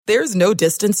There's no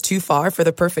distance too far for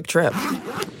the perfect trip.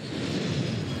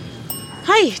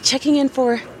 Hi, checking in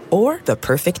for... Or the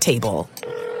perfect table.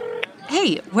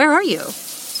 Hey, where are you?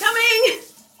 Coming!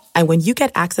 And when you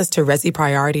get access to Resi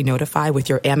Priority Notify with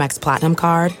your Amex Platinum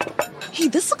card... Hey,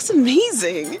 this looks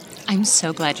amazing. I'm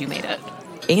so glad you made it.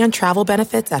 And travel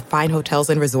benefits at fine hotels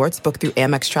and resorts booked through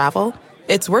Amex Travel,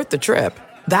 it's worth the trip.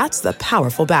 That's the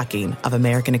powerful backing of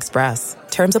American Express.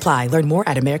 Terms apply. Learn more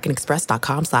at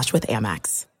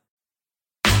americanexpress.com/withAmex.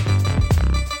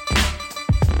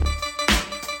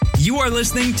 You are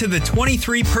listening to the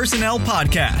 23 Personnel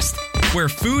Podcast, where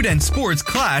food and sports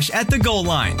clash at the goal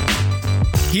line.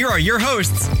 Here are your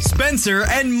hosts, Spencer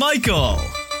and Michael. All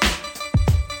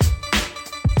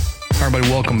right, everybody,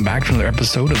 welcome back to another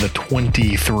episode of the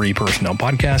 23 Personnel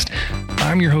Podcast.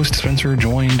 I'm your host, Spencer,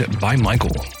 joined by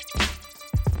Michael.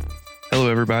 Hello,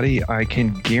 everybody. I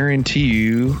can guarantee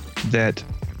you that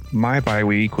my bye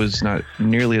week was not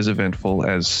nearly as eventful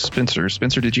as Spencer.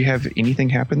 Spencer, did you have anything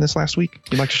happen this last week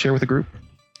you'd like to share with the group?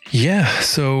 Yeah,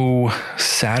 so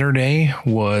Saturday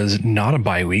was not a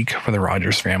bye week for the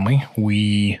Rogers family.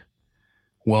 We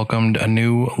welcomed a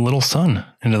new little son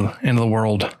into the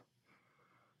world.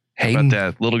 Hayden, How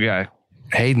about that little guy?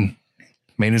 Hayden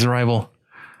made his arrival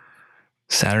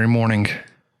Saturday morning.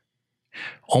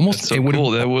 Almost, That's so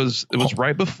cool. It was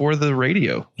right before the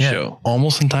radio show.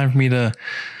 Almost in time for me to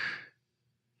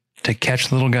catch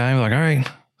the little guy. I'm like, all right,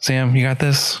 Sam, you got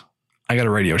this. I got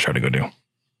a radio show to go do.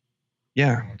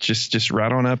 Yeah, just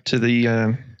right on up to the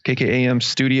KKAM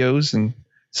studios and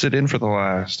sit in for the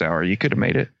last hour. You could have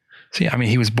made it. See, I mean,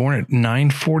 he was born at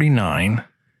 9:49.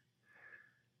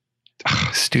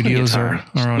 Studios are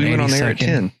on we went on there at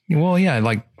 10. Well, yeah,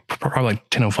 like probably like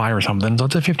 10:05 or something. So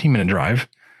it's a 15-minute drive.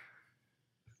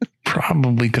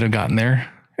 Probably could have gotten there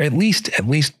at least,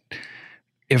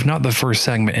 if not the first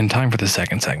segment, in time for the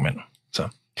second segment. So,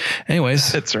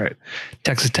 anyways, that's right.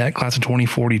 Texas Tech class of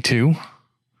 2042.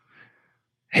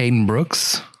 Hayden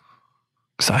Brooks,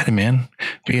 excited, man.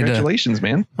 Congratulations,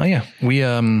 man. Oh yeah, we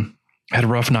had a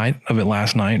rough night of it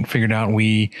last night. Figured out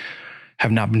we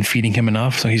have not been feeding him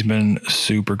enough, so he's been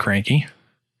super cranky.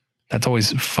 That's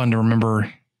always fun to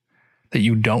remember that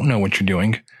you don't know what you're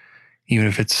doing, even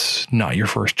if it's not your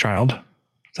first child.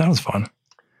 That was fun.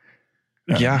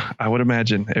 Yeah, I would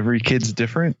imagine every kid's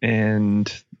different. And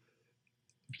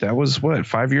that was what,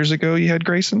 5 years ago you had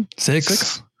Grayson?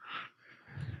 Six.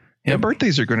 Yep. Their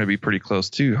birthdays are going to be pretty close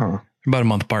too, huh? About a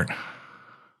month apart.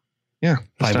 Yeah.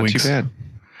 5 not weeks. Too bad.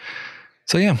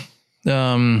 So yeah.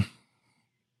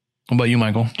 What about you,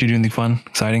 Michael? Did you do anything fun,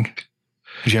 exciting?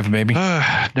 Did you have a baby?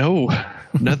 No,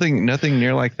 nothing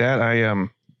near like that. I'm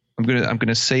going to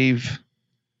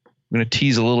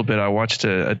tease a little bit. I watched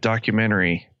a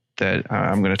documentary that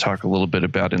I'm going to talk a little bit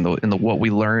about in the What We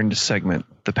Learned segment,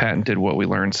 the patented What We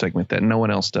Learned segment that no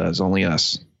one else does, only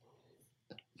us.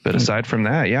 But aside from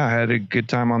that, yeah, I had a good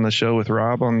time on the show with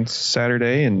Rob on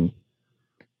Saturday and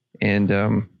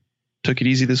took it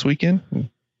easy this weekend.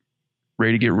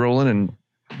 Ready to get rolling and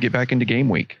get back into game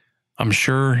week. I'm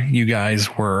sure you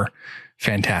guys were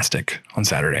fantastic on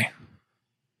Saturday.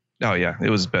 Oh yeah,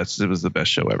 it was best. It was the best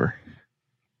show ever.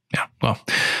 Yeah. Well,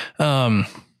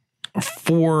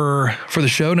 for the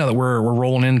show, now that we're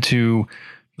rolling into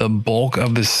the bulk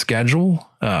of the schedule,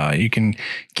 you can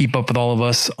keep up with all of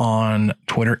us on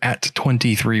Twitter at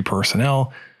 23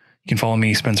 Personnel. You can follow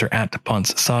me, Spencer, at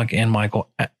Punts Suck, and Michael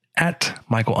at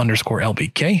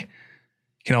Michael_LBK. You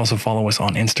can also follow us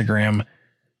on Instagram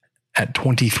at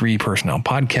 23 Personnel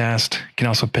Podcast. You can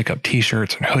also pick up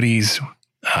t-shirts and hoodies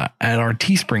at our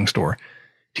Teespring store,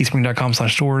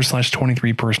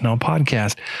 teespring.com/stores/23 Personnel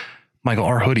Podcast. Michael,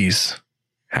 our hoodies,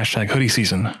 #hoodie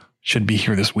season, should be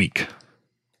here this week.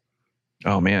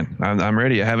 Oh man, I'm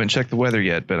ready. I haven't checked the weather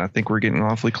yet, but I think we're getting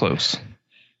awfully close.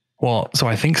 Well, so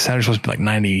I think Saturday's supposed to be like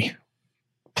 90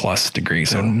 plus degrees.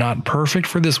 So not perfect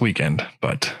for this weekend,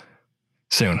 but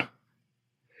soon.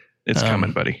 It's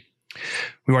coming, buddy.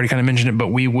 We already kind of mentioned it, but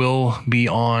we will be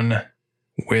on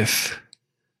with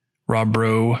Rob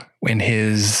Bro in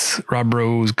his Rob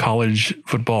Bro's college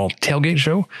football tailgate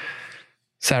show.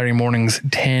 Saturday mornings,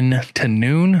 10 to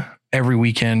noon every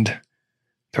weekend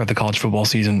throughout the college football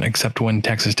season, except when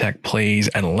Texas Tech plays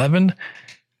at 11.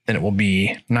 Then it will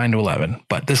be 9 to 11.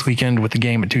 But this weekend with the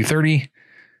game at 2:30,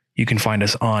 you can find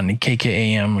us on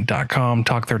kkam.com,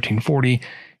 Talk 1340,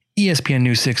 ESPN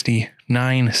News 60,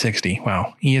 960.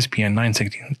 Wow. ESPN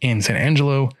 960 in San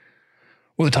Angelo,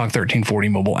 or the Talk 1340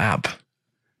 mobile app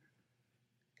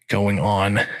going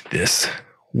on this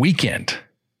weekend.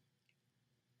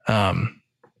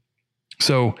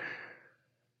 So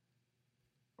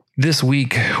This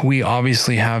week, we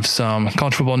obviously have some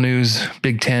college football news.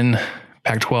 Big Ten,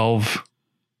 Pac-12,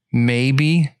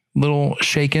 maybe a little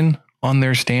shaken on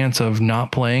their stance of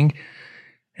not playing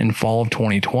in fall of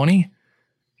 2020.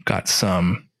 Got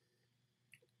some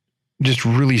just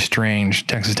really strange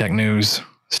Texas Tech news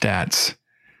stats.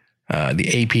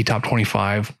 The AP Top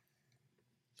 25,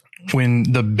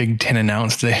 when the Big Ten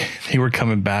announced they were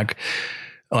coming back,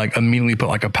 like immediately put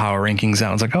like a power rankings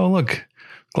out. It's like, oh, look,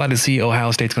 glad to see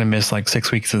Ohio State's going to miss like 6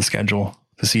 weeks of the schedule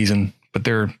the season, but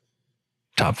they're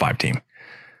top 5 team.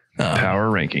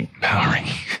 PowerPoint.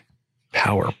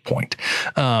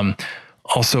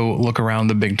 Also look around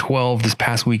the Big 12 this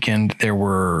past weekend. There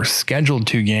were scheduled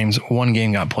 2 games. 1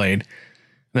 game got played.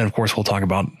 Then of course we'll talk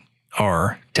about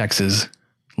our Texas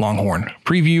Longhorn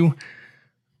preview.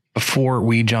 Before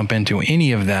we jump into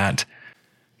any of that,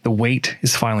 the wait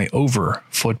is finally over.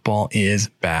 Football is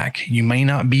back. You may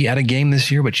not be at a game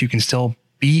this year, but you can still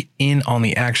be in on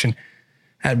the action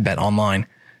at BetOnline.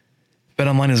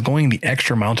 BetOnline is going the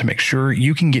extra mile to make sure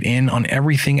you can get in on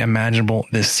everything imaginable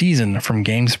this season, from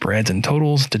game spreads and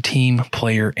totals to team,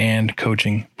 player, and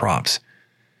coaching props.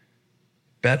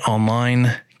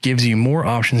 BetOnline gives you more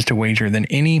options to wager than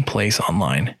any place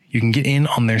online. You can get in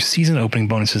on their season opening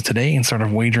bonuses today and start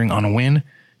wagering on win,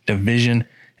 division,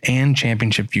 and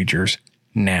championship futures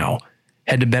now.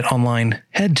 Head to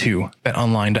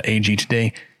betonline.ag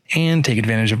today and take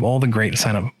advantage of all the great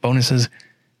sign-up bonuses.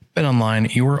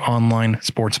 BetOnline, your online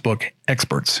sportsbook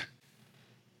experts.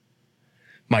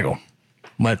 Michael,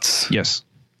 let's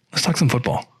talk some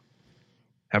football.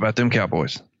 How about them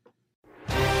Cowboys?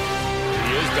 He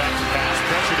is back to pass,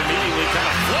 pressured immediately, kind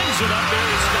of flings it up there.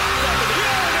 He's stopped up in the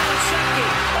air and intercepted.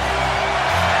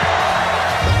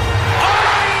 Oh,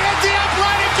 he hit the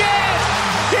upright again.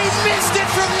 He missed it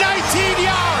from 19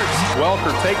 yards.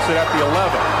 Welker takes it at the 11.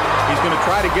 He's going to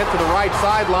try to get to the right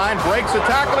sideline, breaks the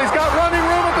tackle. He's got running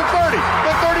room at the 30,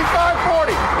 the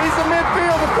 35-40. He's the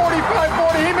midfield, the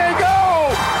 45-40. He may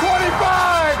go. 25,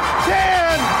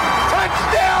 10,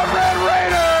 touchdown, Red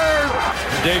Raiders.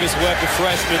 Davis Webb, the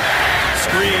freshman,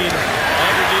 screen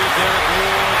underneath Derek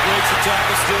Ward, breaks the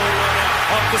tackle, still running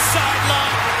up the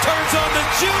sideline, turns on the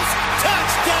juice,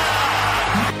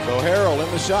 touchdown. So Harrell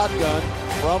in the shotgun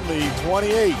from the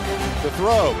 28. The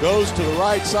throw goes to the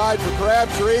right side for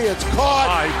Crabtree. It's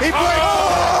caught. He breaks.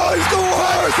 Oh, he's going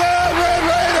touchdown, Red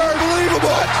Raiders. Unbelievable.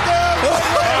 Touchdown, Red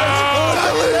Raiders.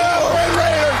 Touchdown, Red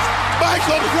Raiders.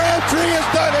 Michael Crabtree has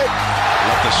done it.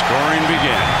 Let the scoring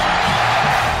begin.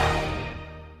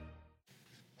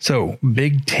 So,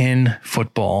 Big Ten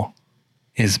football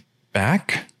is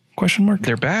back? Question mark?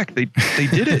 They're back. They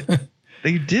did it.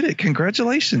 They did it.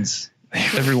 Congratulations,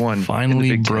 everyone.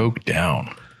 Finally broke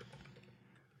down.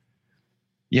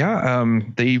 Yeah,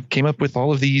 they came up with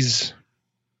all of these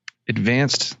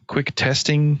advanced quick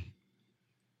testing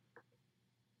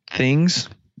things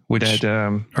which that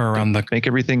are around the make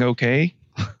everything okay.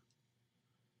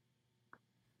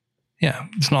 Yeah,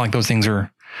 it's not like those things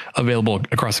are available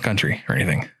across the country or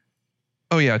anything.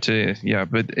 Oh yeah,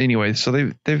 but anyway, so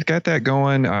they've got that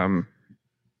going.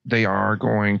 They are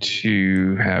going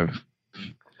to have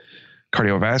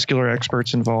cardiovascular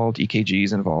experts involved,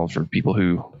 EKGs involved for people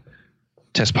who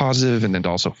test positive, and then to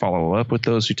also follow up with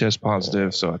those who test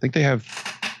positive. So I think they have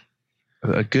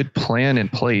a good plan in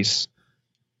place,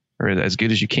 or as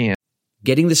good as you can.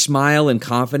 Getting the smile and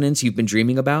confidence you've been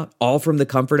dreaming about, all from the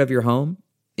comfort of your home,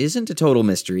 isn't a total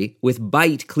mystery with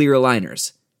Byte clear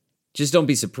aligners. Just don't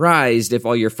be surprised if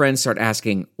all your friends start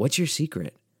asking, "What's your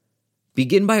secret?"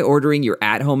 Begin by ordering your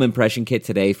at-home impression kit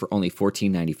today for only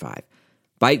 $14.95.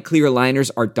 Byte clear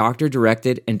aligners are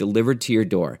doctor-directed and delivered to your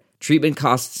door. Treatment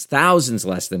costs thousands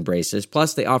less than braces,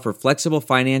 plus they offer flexible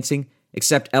financing,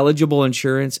 accept eligible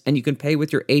insurance, and you can pay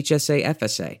with your HSA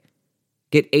FSA.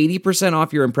 Get 80%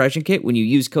 off your impression kit when you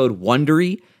use code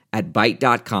WONDERY at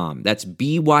Byte.com. That's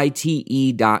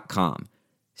BYTE.com.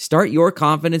 Start your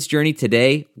confidence journey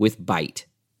today with Byte.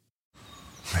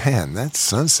 Man, that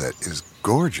sunset is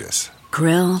gorgeous.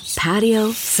 Grill,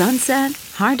 patio, sunset.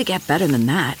 Hard to get better than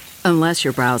that. Unless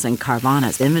you're browsing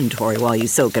Carvana's inventory while you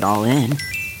soak it all in.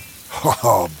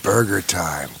 Oh, burger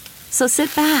time. So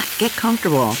sit back, get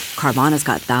comfortable. Carvana's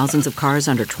got thousands of cars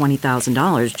under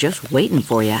 $20,000 just waiting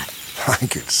for you. I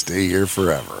could stay here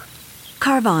forever.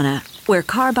 Carvana, where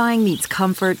car buying meets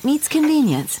comfort meets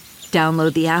convenience.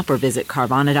 Download the app or visit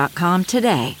Carvana.com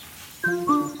today.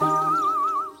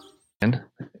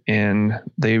 And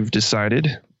they've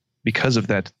decided, because of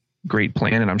that great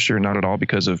plan, and I'm sure not at all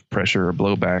because of pressure or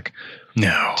blowback,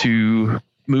 to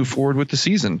move forward with the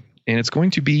season. And it's going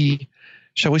to be,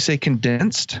 shall we say,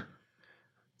 condensed?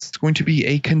 It's going to be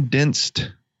a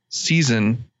condensed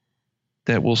season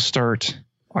that will start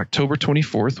October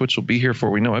 24th, which will be here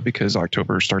before we know it because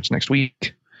October starts next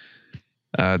week.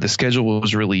 The schedule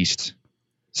was released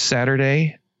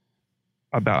Saturday,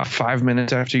 about 5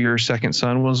 minutes after your second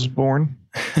son was born.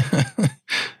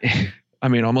 I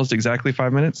mean, almost exactly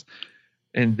 5 minutes.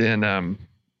 And then,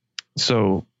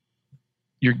 so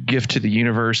your gift to the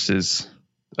universe is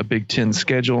a Big Ten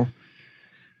schedule.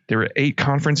 There were 8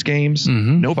 conference games,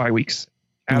 no bye weeks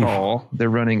at all. They're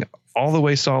running all the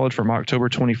way solid from October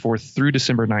 24th through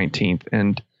December 19th.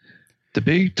 And the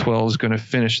Big 12 is going to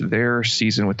finish their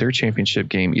season with their championship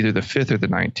game, either the 5th or the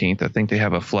 19th. I think they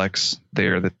have a flex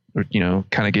there that,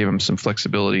 kind of gave them some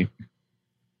flexibility.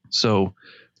 So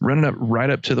running up right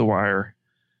up to the wire,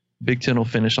 Big Ten will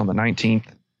finish on the 19th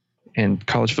and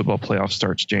college football playoff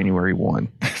starts January 1.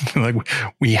 Like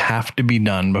we have to be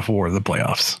done before the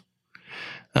playoffs.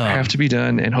 Have to be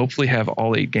done and hopefully have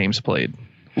all 8 games played.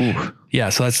 Ooh. Yeah.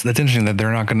 So that's interesting that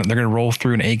they're going to roll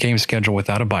through an 8-game schedule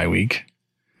without a bye week.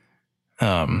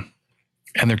 And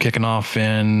they're kicking off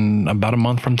in about a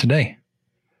month from today.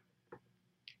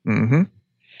 Mm-hmm.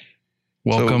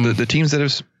 Welcome. So the teams that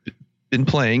have been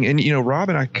playing, and, Rob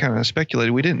and I kind of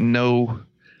speculated, we didn't know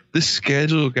this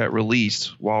schedule got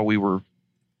released while we were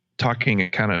talking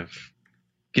and kind of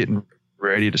getting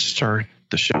ready to start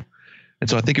the show. And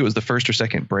so I think it was the first or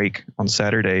second break on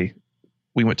Saturday.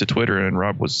 We went to Twitter and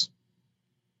Rob was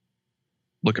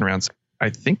looking around. I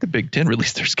think the Big Ten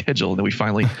released their schedule, and then we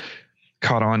finally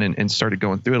caught on and started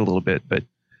going through it a little bit. But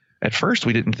at first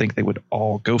we didn't think they would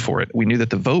all go for it. We knew that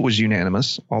the vote was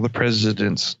unanimous. All the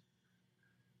presidents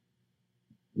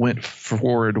went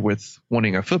forward with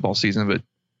wanting a football season, but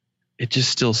it just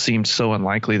still seemed so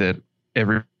unlikely that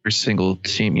every single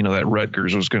team, that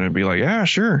Rutgers was going to be like, yeah,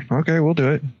 sure. Okay, we'll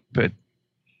do it. But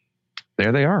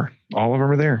there they are. All of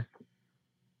them are there.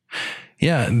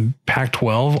 Yeah.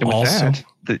 Pac-12 also.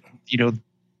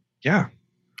 Yeah.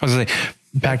 I was going to say,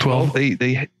 Pac-12.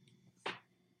 They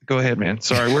go ahead, man.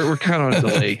 Sorry, we're kind of on a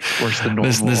delay. Worse than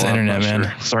normal. This internet, man.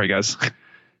 Sure. Sorry, guys.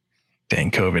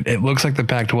 Dang COVID. It looks like the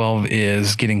Pac-12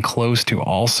 is getting close to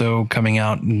also coming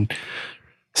out and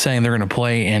saying they're going to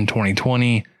play in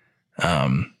 2020.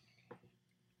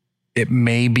 It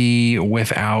may be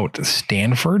without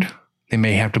Stanford. They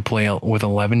may have to play with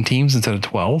 11 teams instead of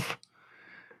 12.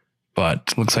 But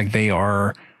it looks like they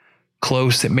are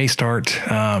close. It may start,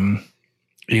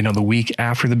 the week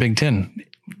after the Big Ten,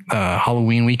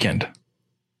 Halloween weekend.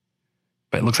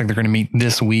 But it looks like they're going to meet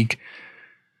this week,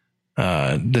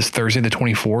 this Thursday, the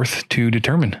 24th, to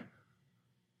determine.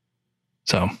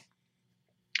 So.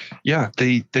 Yeah,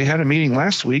 they had a meeting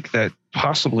last week that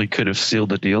possibly could have sealed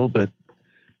the deal, but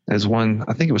as one,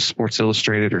 I think it was Sports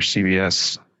Illustrated or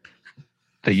CBS,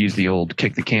 they used the old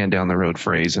kick the can down the road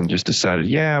phrase and just decided,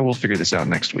 yeah, we'll figure this out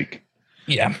next week.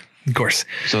 Yeah, of course.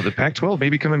 So the Pac-12 may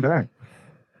be coming back.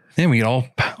 Then we get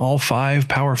all 5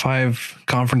 Power 5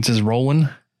 conferences rolling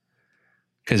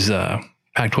because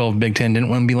Pac-12, Big Ten didn't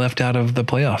want to be left out of the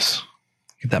playoffs.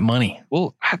 Get that money.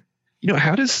 Well,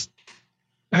 how does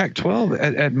Pac-12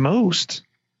 at most,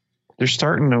 they're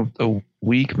starting a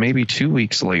week, maybe 2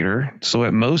 weeks later. So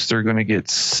at most they're going to get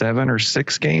 7 or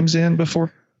 6 games in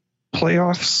before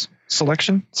playoffs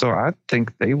selection. So I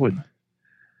think you'd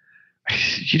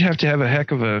have to have a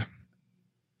heck of a,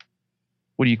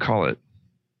 what do you call it?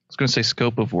 I was going to say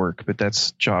scope of work, but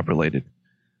that's job related.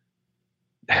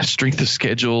 Strength of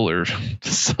schedule or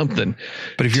something.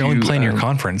 But if you're only playing your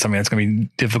conference, it's going to be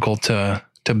difficult to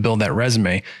build that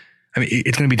resume.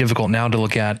 It's going to be difficult now to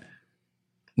look at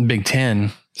Big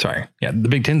Ten. Sorry. Yeah. The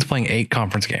Big Ten's playing 8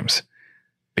 conference games.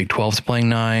 Big 12's playing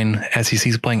 9.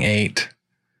 SEC's playing 8.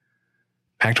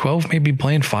 Pac-12 may be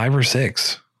playing 5 or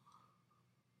 6.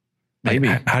 Maybe.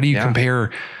 How do you compare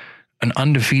an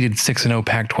undefeated 6-0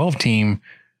 Pac-12 team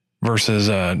versus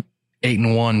a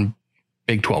 8-1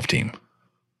 Big 12 team?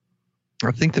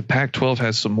 I think the Pac-12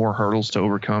 has some more hurdles to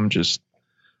overcome just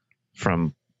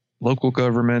from local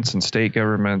governments and state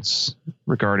governments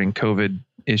regarding COVID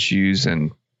issues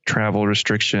and travel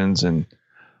restrictions and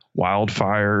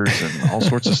wildfires and all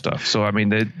sorts of stuff. So, I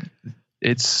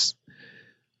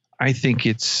think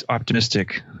it's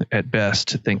optimistic at best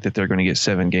to think that they're going to get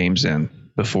 7 games in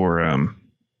before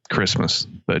Christmas,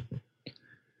 but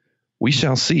we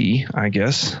shall see, I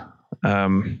guess.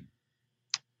 And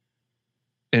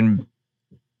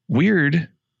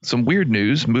some weird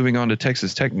news, moving on to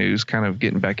Texas Tech news, kind of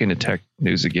getting back into Tech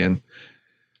news again.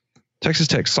 Texas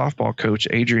Tech softball coach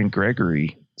Adrian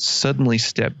Gregory suddenly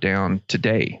stepped down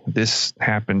today. This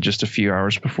happened just a few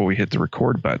hours before we hit the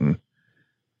record button.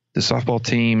 The softball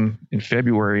team in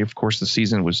February, of course, the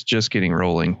season was just getting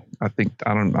rolling.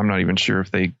 I'm not even sure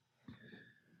if they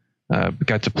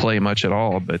got to play much at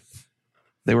all, but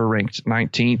they were ranked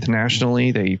 19th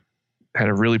nationally. They had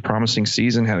a really promising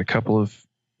season, had a couple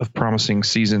of promising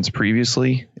seasons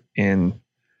previously. And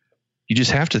you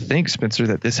just have to think, Spencer,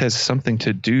 that this has something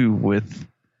to do with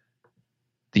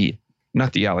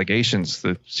not the allegations.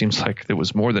 That seems like there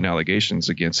was more than allegations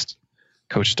against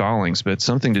Coach Stallings, but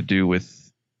something to do with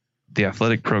the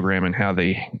athletic program and how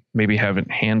they maybe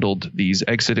haven't handled these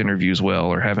exit interviews well,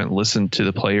 or haven't listened to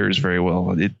the players very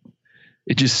well.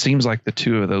 It just seems like the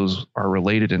two of those are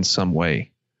related in some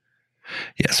way.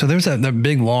 Yeah. So there's that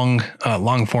big long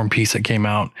form piece that came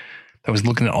out that was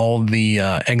looking at all the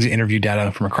exit interview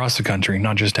data from across the country,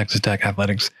 not just Texas Tech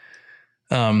athletics.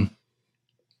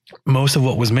 Most of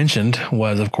what was mentioned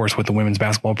was, of course, with the women's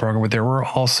basketball program, but there were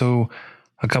also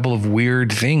a couple of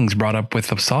weird things brought up with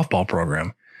the softball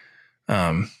program.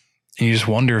 And you just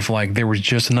wonder if like there was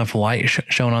just enough light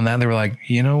shown on that. They were like,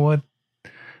 you know what?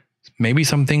 Maybe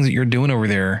some things that you're doing over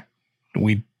there,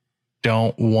 we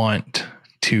don't want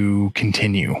to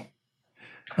continue.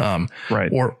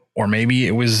 Right. Or maybe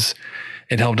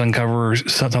it helped uncover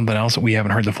something else that we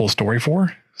haven't heard the full story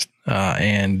for.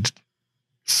 And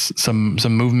some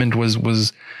movement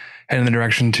was heading in the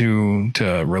direction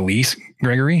to release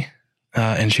Gregory.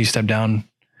 And she stepped down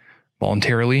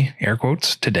voluntarily, air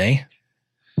quotes, today.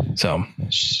 So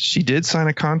she did sign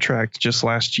a contract just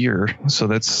last year. So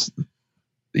that's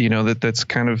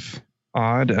kind of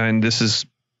odd. And this is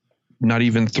not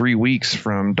even 3 weeks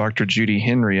from Dr. Judy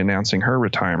Henry announcing her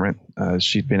retirement.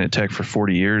 She'd been at Tech for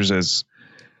 40 years as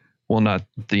well, not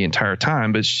the entire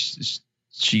time, but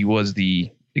she was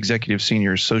the executive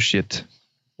senior associate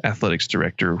athletics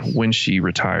director when she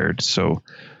retired. So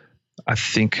I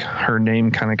think her name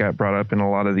kind of got brought up in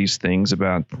a lot of these things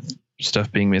about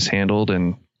stuff being mishandled.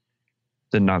 And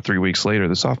then not 3 weeks later,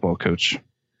 the softball coach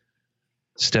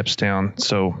steps down.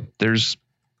 So there's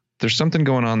something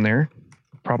going on there.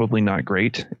 Probably not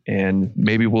great. And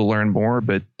maybe we'll learn more,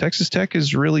 but Texas Tech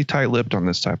is really tight-lipped on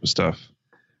this type of stuff.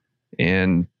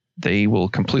 And they will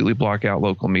completely block out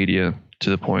local media to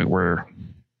the point where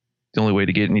the only way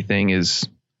to get anything is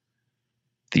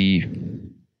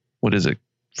Freedom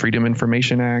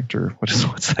Information Act, or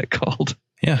what's that called?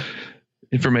 Yeah.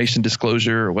 Information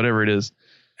disclosure or whatever it is.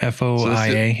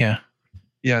 FOIA. Yeah.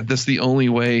 Yeah. That's the only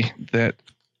way that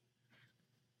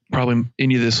probably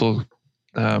any of this will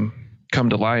come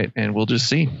to light, and we'll just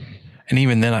see. And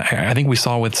even then, I think we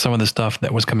saw with some of the stuff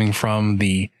that was coming from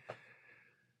the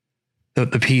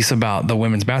piece about the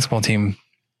women's basketball team,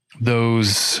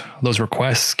 those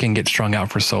requests can get strung out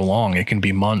for so long. It can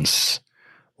be months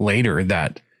later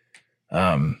that,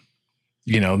 the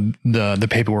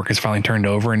paperwork is finally turned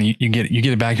over, and you get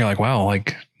it back. You're like, wow,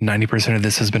 like 90% of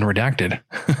this has been redacted.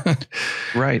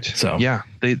 Right. So yeah,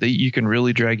 you can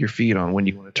really drag your feet on when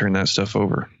you want to turn that stuff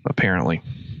over, apparently.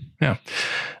 Yeah.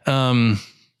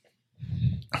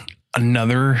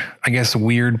 Another, I guess,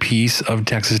 weird piece of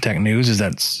Texas Tech news is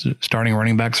that starting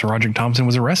running back SaRodorick Thompson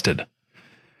was arrested.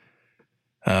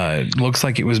 Looks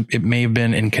like it may have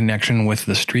been in connection with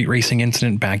the street racing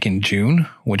incident back in June,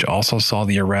 which also saw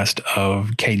the arrest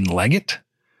of Caden Leggett.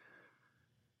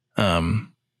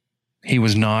 He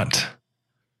was not.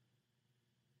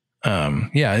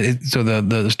 So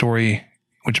the story,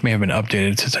 which may have been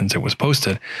updated since it was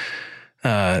posted.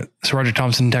 SaRodorick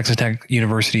Thompson, Texas Tech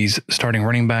University's starting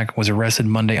running back, was arrested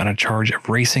Monday on a charge of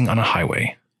racing on a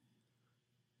highway.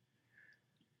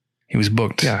 He was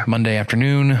booked Monday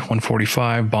afternoon,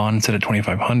 1:45, bond set at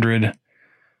 $2,500.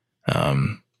 I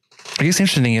guess the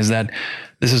interesting thing is that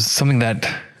this is something that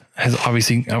has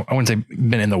obviously, I wouldn't say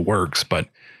been in the works, but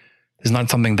it's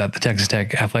not something that the Texas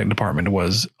Tech athletic department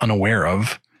was unaware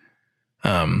of.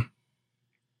 The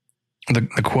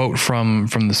quote from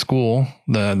the school,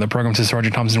 the program says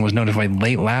SaRodorick Thompson was notified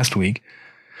late last week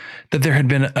that there had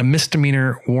been a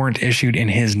misdemeanor warrant issued in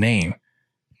his name.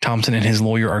 Thompson and his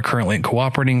lawyer are currently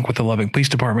cooperating with the Lubbock Police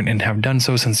Department and have done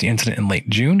so since the incident in late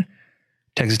June.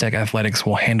 Texas Tech Athletics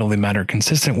will handle the matter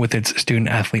consistent with its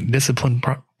student-athlete discipline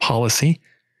policy,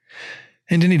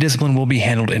 and any discipline will be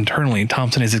handled internally.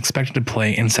 Thompson is expected to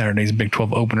play in Saturday's Big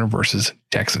 12 opener versus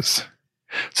Texas.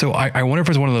 So I wonder if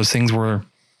it's one of those things where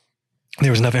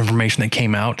there was enough information that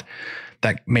came out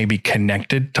that maybe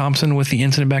connected Thompson with the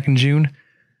incident back in June.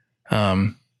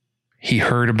 He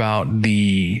heard about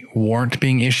the warrant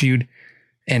being issued,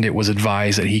 and it was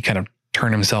advised that he kind of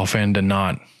turn himself in to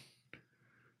not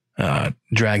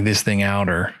drag this thing out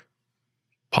or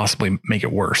possibly make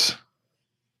it worse.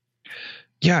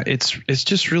 Yeah, it's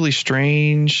just really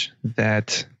strange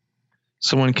that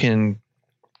someone can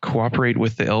cooperate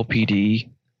with the LPD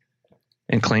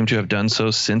and claim to have done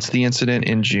so since the incident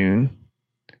in June,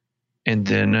 and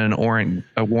then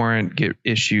a warrant get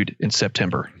issued in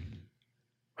September.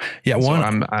 Yeah, so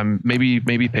I'm maybe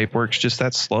paperwork's just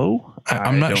that slow.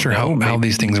 I'm not sure how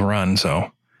these things run.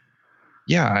 So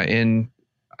yeah, and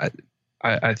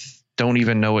I don't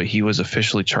even know what he was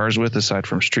officially charged with aside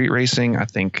from street racing. I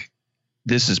think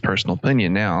this is personal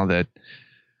opinion now that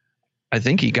I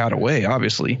think he got away.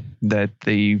 Obviously, that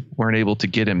they weren't able to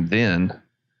get him then,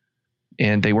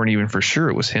 and they weren't even for sure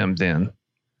it was him then.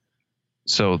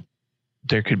 So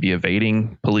there could be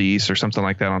evading police or something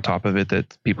like that on top of it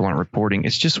that people aren't reporting.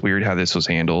 It's just weird how this was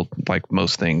handled, like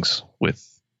most things with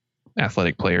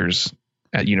athletic players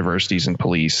at universities and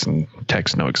police, and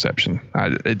Tech's no exception.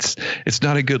 It's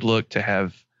not a good look to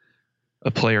have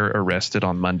a player arrested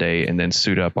on Monday and then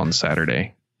suit up on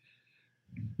Saturday.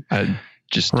 I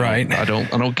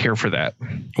don't care for that.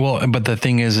 Well, but the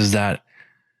thing is that,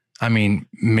 I mean,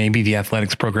 maybe the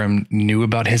athletics program knew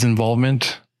about his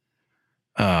involvement.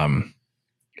 And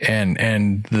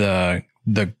the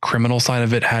criminal side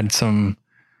of it had some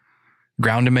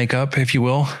ground to make up, if you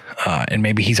will. And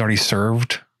maybe he's already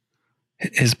served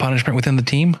his punishment within the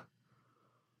team.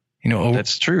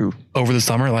 That's true. Over the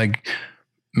summer, like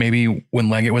maybe when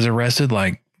Leggett was arrested,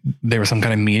 like there was some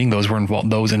kind of meeting.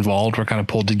 Those involved were kind of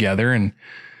pulled together, and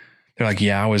they're like,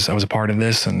 "Yeah, I was a part of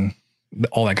this," and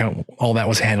all that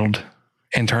was handled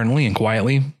internally and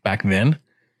quietly back then.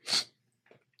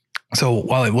 So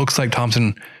while it looks like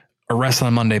Thompson arrested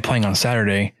on Monday, playing on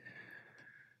Saturday,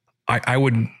 I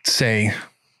would say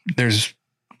there's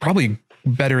probably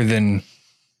better than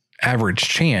average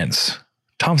chance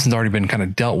Thompson's already been kind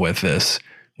of dealt with this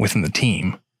within the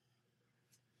team.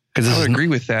 I would agree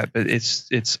with that, but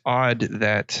it's odd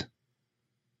that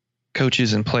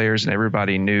coaches and players and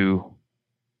everybody knew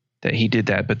that he did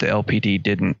that, but the LPD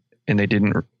didn't, and they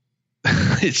didn't.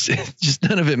 It's just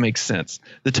none of it makes sense.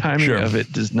 The timing of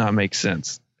it does not make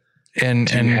sense. And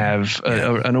have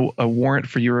a warrant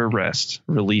for your arrest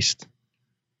released,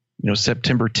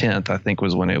 September 10th, I think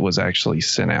was when it was actually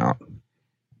sent out.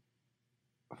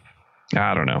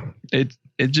 I don't know. It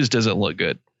just doesn't look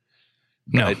good.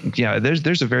 No. But yeah,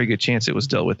 there's a very good chance it was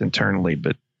dealt with internally,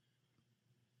 but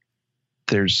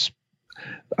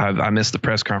I missed the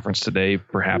press conference today.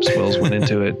 Perhaps Wills went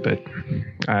into it, but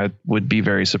I would be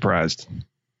very surprised.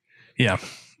 Yeah.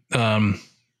 All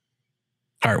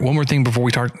right. One more thing before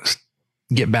we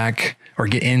get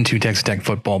into Texas Tech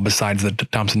football, besides the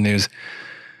Thompson news.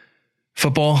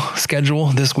 Football schedule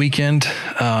this weekend.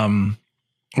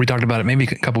 We talked about it maybe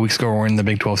a couple weeks ago when the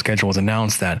Big 12 schedule was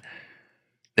announced, that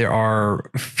there are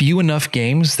few enough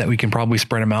games that we can probably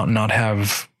spread them out and not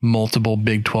have multiple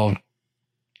Big 12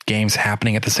 games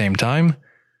happening at the same time.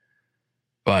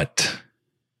 But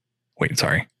wait,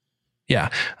 sorry. Yeah.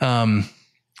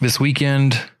 This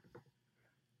weekend,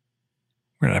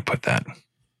 where did I put that?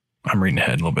 I'm reading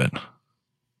ahead a little bit.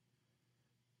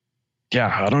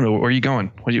 Yeah, I don't know. Where are you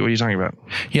going? What are you talking about?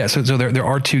 Yeah, so there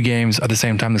are two games at the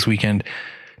same time this weekend.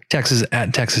 Texas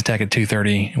at Texas Tech at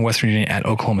 2:30, and West Virginia at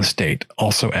Oklahoma State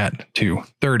also at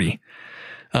 2:30.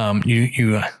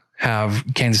 You have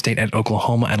Kansas State at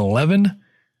Oklahoma at 11,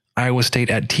 Iowa State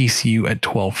at TCU at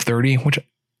 12:30. Which,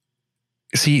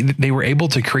 see, they were able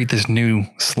to create this new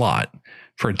slot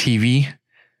for a TV.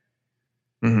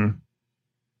 Mm-hmm.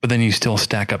 But then you still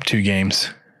stack up two games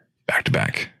back to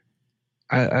back.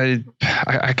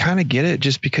 I kind of get it,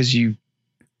 just because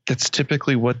that's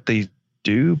typically what they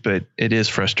do, but it is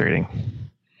frustrating.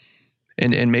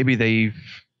 And maybe they've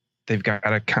got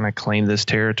to kind of claim this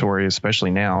territory,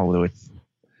 especially now with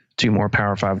two more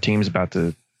Power 5 teams about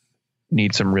to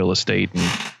need some real estate in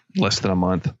less than a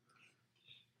month.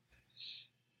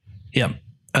 Yeah.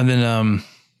 And then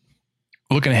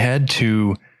looking ahead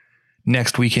to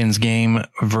next weekend's game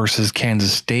versus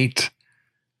Kansas State.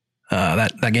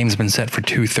 That game's been set for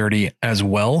 2:30 as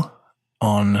well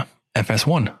on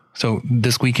FS1. So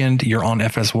this weekend you're on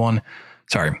FS1.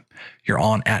 Sorry, you're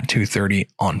on at 2:30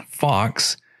 on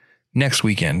Fox. Next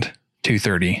weekend,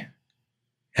 2:30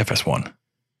 FS1.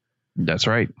 That's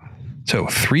right. So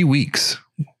 3 weeks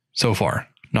so far,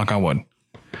 knock on wood,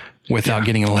 without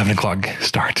getting an 11 o'clock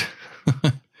start.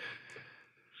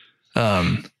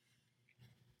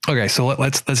 Okay, so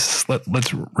let's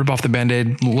rip off the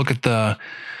Band-Aid. Look at the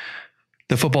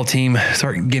football team.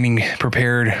 Start getting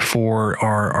prepared for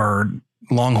our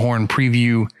Longhorn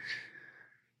preview.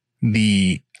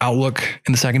 The outlook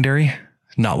in the secondary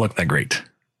does not look that great.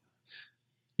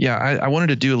 Yeah, I wanted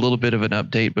to do a little bit of an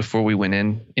update before we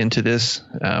went into this.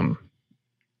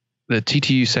 The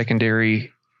TTU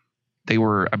secondary, they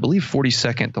were, I believe,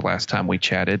 42nd the last time we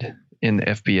chatted in the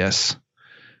FBS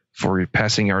for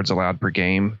passing yards allowed per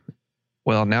game.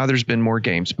 Well, now there's been more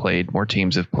games played. More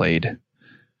teams have played.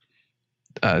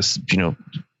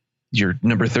 Your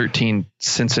number 13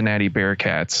 Cincinnati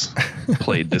Bearcats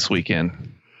played this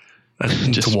weekend. That's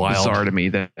just wild. Bizarre to me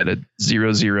that a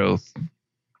 0-0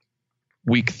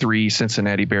 week 3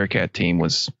 Cincinnati Bearcat team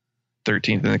was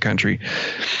 13th in the country.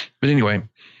 But anyway,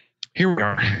 here we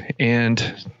are.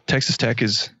 And Texas Tech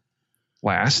is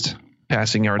last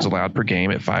passing yards allowed per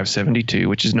game at 572,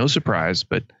 which is no surprise.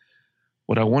 But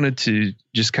what I wanted to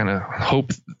just kind of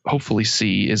hopefully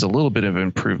see is a little bit of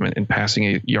improvement in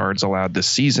passing yards allowed this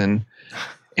season.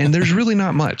 And there's really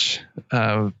not much.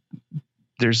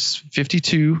 There's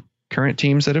 52 current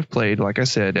teams that have played, like I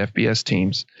said, FBS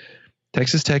teams.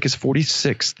 Texas Tech is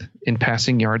 46th in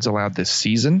passing yards allowed this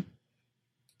season.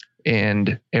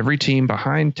 And every team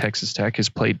behind Texas Tech has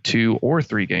played 2 or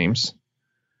 3 games.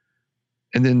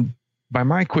 And then by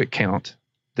my quick count,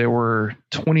 there were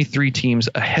 23 teams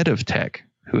ahead of Tech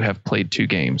who have played 2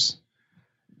 games.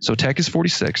 So Tech is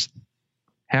 46th.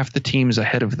 Half the teams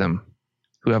ahead of them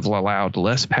who have allowed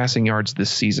less passing yards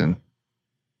this season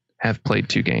have played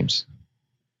 2 games.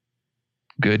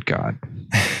 Good God.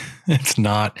 It's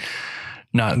not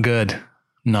good.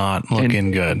 Not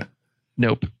looking good.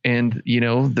 Nope. And,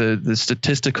 the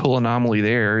statistical anomaly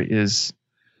there is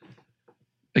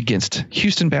against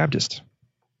Houston Baptist.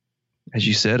 As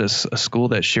you said, a school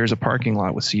that shares a parking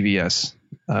lot with CVS,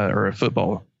 or a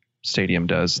football stadium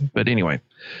does. But anyway,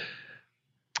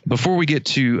 before we get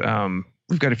to,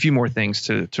 we've got a few more things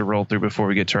to roll through before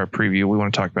we get to our preview. We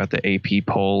want to talk about the AP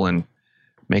poll and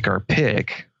make our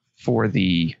pick for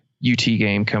the UT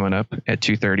game coming up at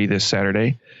 2:30 this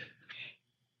Saturday.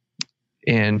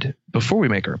 And before we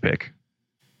make our pick,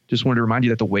 just wanted to remind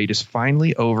you that the wait is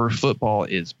finally over. Football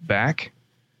is back.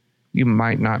 You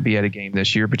might not be at a game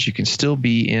this year, but you can still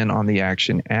be in on the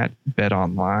action at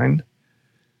BetOnline.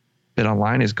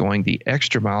 BetOnline is going the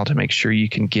extra mile to make sure you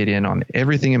can get in on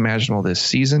everything imaginable this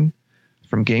season.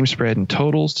 From game spread and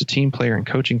totals to team player and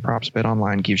coaching props,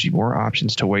 BetOnline gives you more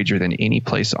options to wager than any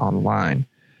place online.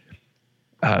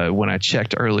 When I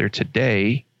checked earlier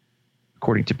today,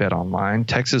 according to BetOnline,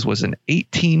 Texas was an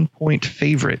 18-point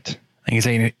favorite. I think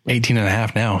it's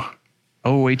 18.5 now.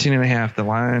 Oh, 18.5. The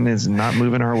line is not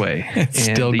moving our way. It's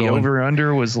and still the going.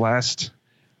 over-under was last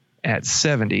at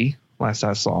 70, last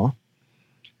I saw.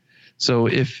 So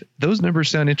if those numbers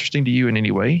sound interesting to you in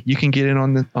any way, you can get in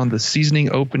on the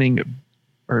seasoning opening,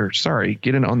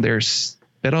 get in on their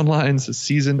BetOnline's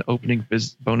season opening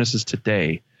bonuses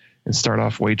today and start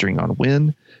off wagering on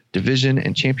win, division,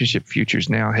 and championship futures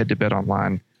now. Head to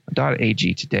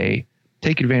betonline.ag today.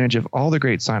 Take advantage of all the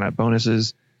great sign-up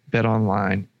bonuses.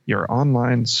 BetOnline, your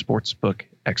online sportsbook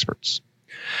experts.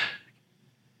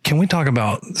 Can we talk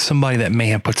about somebody that may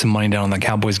have put some money down on that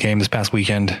Cowboys game this past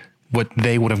weekend? What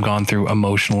they would have gone through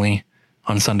emotionally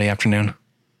on Sunday afternoon?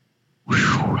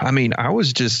 Whew. I mean, I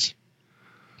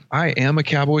am a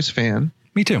Cowboys fan.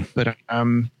 Me too. But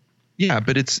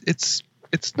but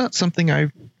it's not something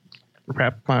I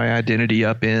wrap my identity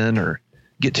up in or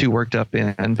get too worked up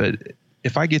in. But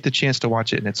if I get the chance to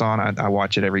watch it and it's on, I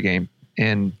watch it every game.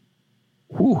 And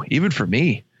even for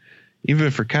me,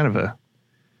 even for kind of a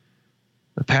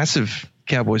passive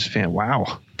Cowboys fan,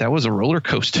 wow, that was a roller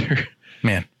coaster.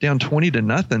 Man, down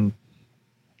 20-0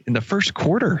 in the first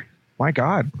quarter. My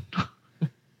God.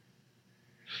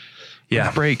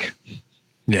 Yeah. Break.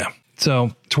 Yeah.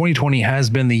 So 2020 has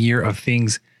been the year of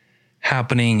things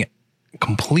happening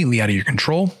completely out of your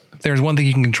control. There's one thing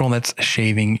you can control, and that's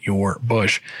shaving your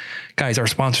bush. Guys, our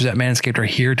sponsors at Manscaped are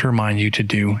here to remind you to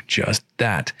do just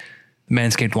that. The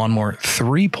Manscaped Lawnmower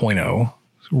 3.0,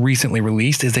 recently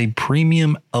released, is a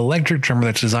premium electric trimmer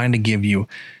that's designed to give you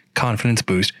confidence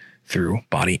boost through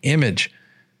body image.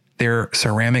 Their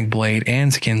ceramic blade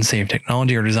and skin safe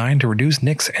technology are designed to reduce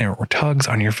nicks and tugs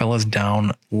on your fellas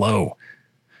down low.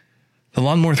 The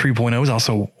Lawnmower 3.0 is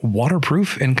also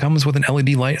waterproof and comes with an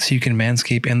LED light so you can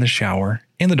manscape in the shower,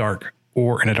 in the dark,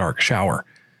 or in a dark shower.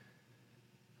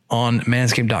 On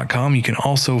manscaped.com, you can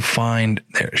also find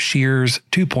their Shears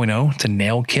 2.0. It's a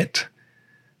nail kit.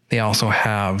 They also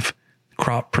have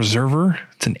Crop Preserver.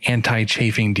 It's an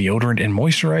anti-chafing deodorant and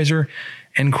moisturizer.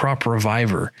 And Crop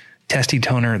Reviver, testy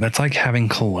toner that's like having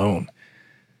cologne.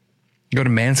 Go to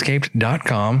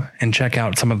manscaped.com and check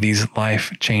out some of these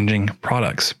life-changing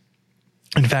products.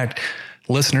 In fact,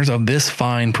 listeners of this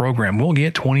fine program will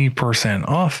get 20%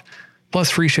 off plus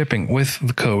free shipping with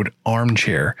the code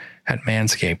ARMCHAIR at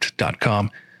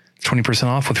manscaped.com. 20%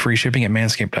 off with free shipping at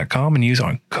manscaped.com and use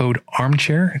code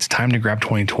ARMCHAIR. It's time to grab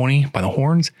 2020 by the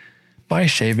horns by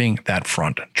shaving that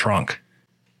front trunk.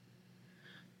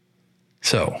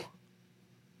 So,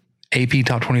 AP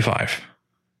Top 25.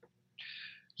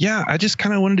 Yeah, I just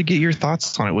kind of wanted to get your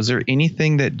thoughts on it. Was there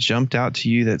anything that jumped out to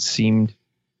you that seemed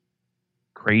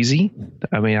crazy?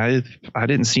 I mean, I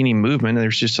didn't see any movement.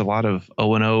 There's just a lot of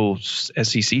 0-0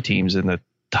 SEC teams in the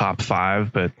top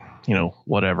 5, but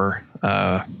whatever.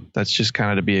 That's just kind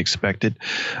of to be expected.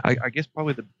 I guess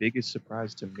probably the biggest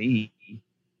surprise to me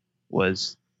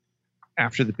was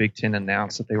after the Big Ten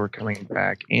announced that they were coming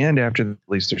back and after they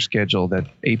released their schedule, that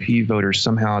AP voters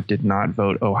somehow did not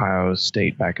vote Ohio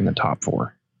State back in the top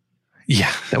 4.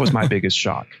 Yeah. That was my biggest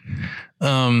shock.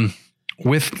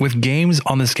 With games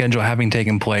on the schedule having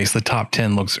taken place, the top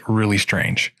 10 looks really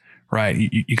strange, right?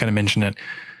 You kind of mentioned it.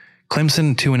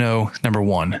 Clemson 2-0, number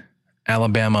 1.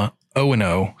 Alabama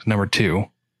 0-0, number 2.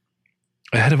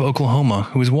 Ahead of Oklahoma,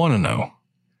 who is 1-0.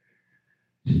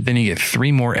 Then you get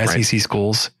 3 more SEC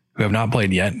schools who have not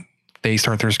played yet. They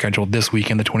start their schedule this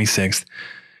weekend, the 26th.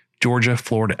 Georgia,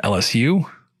 Florida, LSU.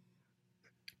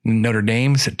 Notre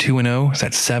Dame is at 2-0. Is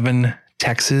at 7.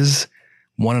 Texas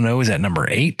 1-0 is at number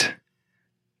 8.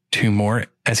 2 more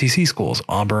SEC schools,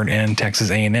 Auburn and Texas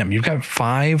A&M. You've got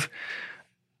 6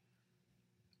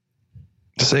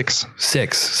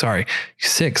 SEC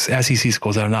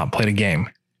schools that have not played a game.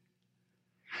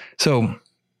 So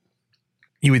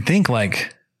you would think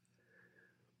like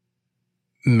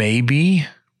maybe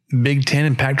Big Ten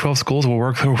and Pac-12 schools will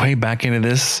work their way back into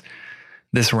this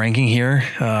ranking here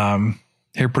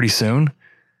pretty soon,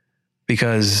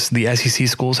 because the SEC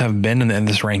schools have been in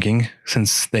this ranking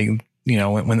since they,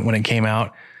 when it came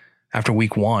out after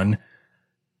week 1,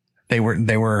 they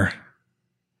were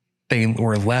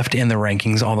left in the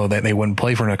rankings, although they wouldn't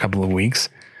play for a couple of weeks.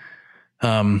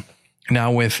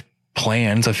 Now with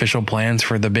official plans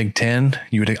for the Big Ten,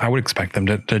 I would expect them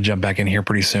to jump back in here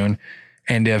pretty soon.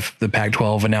 And if the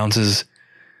Pac-12 announces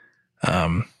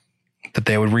that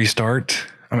they would restart,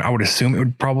 I would assume it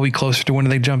would probably be closer to when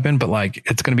they jump in, but like,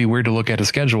 it's going to be weird to look at a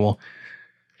schedule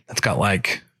that's got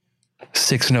like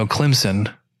 6-0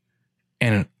 Clemson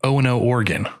and an 0-0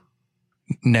 Oregon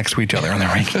next to each other on the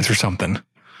rankings or something.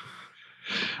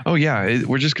 Oh yeah.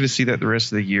 We're just going to see that the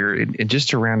rest of the year. And just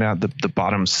to round out the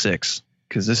bottom 6,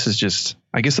 because this is just,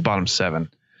 I guess the bottom 7,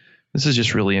 this is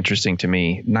just really interesting to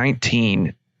me.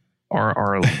 19 are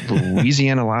our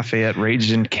Louisiana Lafayette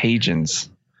Ragin' Cajuns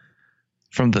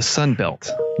from the Sun Belt,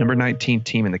 number 19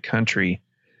 team in the country,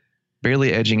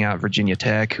 barely edging out Virginia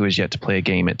Tech, who has yet to play a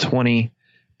game at 20.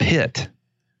 Pitt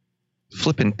is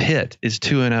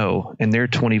 2-0, and they're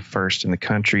 21st in the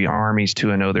country. Army's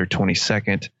 2-0, they're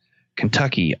 22nd.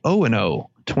 Kentucky 0-0,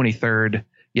 23rd,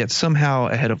 yet somehow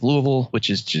ahead of Louisville, which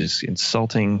is just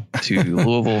insulting to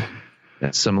Louisville.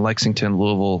 That's some Lexington,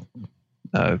 Louisville,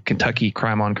 Kentucky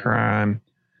crime on crime.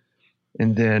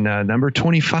 And then number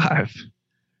 25,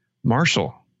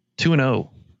 Marshall, 2-0,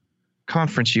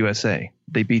 Conference USA.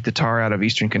 They beat the tar out of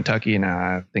Eastern Kentucky, and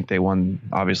I think they won.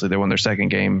 Obviously, they won their second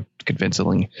game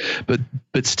convincingly.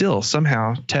 But still,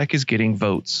 somehow, Tech is getting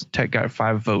votes. Tech got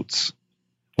 5 votes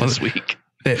this week.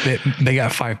 They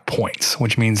got 5 points,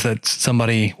 which means that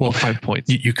somebody, 5 points.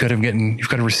 You could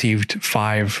have received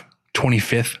 5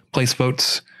 25th place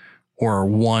votes or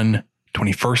 1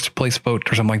 21st place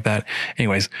vote or something like that.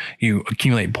 Anyways, you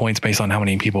accumulate points based on how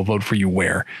many people vote for you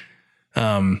where.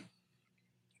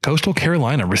 Coastal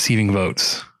Carolina receiving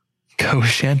votes. Go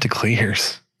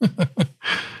Chanticleers.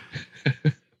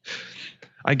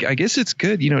 I guess it's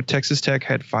good. Texas Tech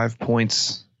had 5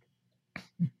 points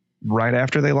right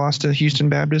after they lost to Houston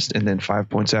Baptist, and then 5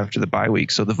 points after the bye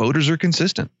week. So the voters are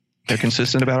consistent. They're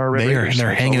consistent about our Red Raiders.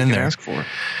 They're hanging in there. Ask for.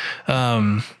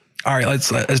 All right,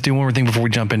 let's do one more thing before we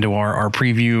jump into our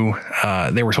preview.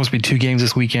 There were supposed to be 2 games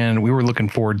this weekend. We were looking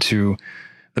forward to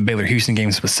the Baylor-Houston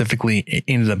game specifically. It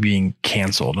ended up being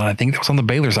canceled. And I think that was on the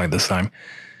Baylor side this time,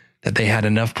 that they had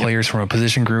enough players from a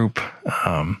position group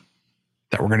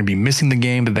that were going to be missing the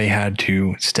game that they had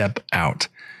to step out.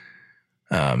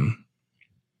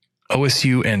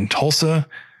 OSU and Tulsa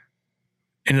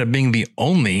ended up being the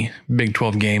only Big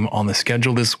 12 game on the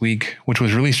schedule this week, which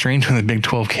was really strange when the Big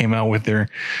 12 came out with their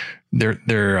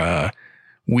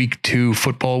week 2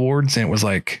 football awards. And it was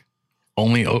like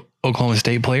only Oklahoma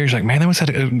State players. Like, man, they must have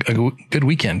had a good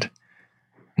weekend.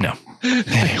 No,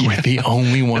 they were the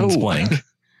only ones playing.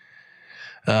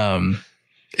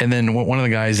 And then one of the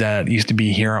guys that used to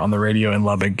be here on the radio in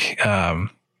Lubbock,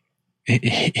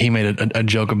 he made a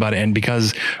joke about it. And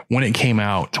because when it came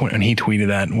out, when he tweeted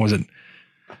that, was it,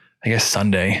 I guess,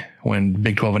 Sunday, when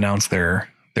Big 12 announced their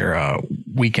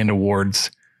weekend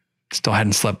awards, still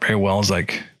hadn't slept very well. I was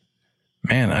like,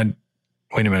 man,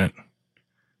 wait a minute.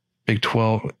 Big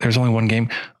 12, there's only one game.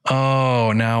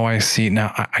 Oh, now I see.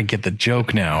 Now I get the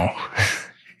joke now.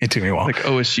 It took me a while. Like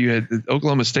OSU had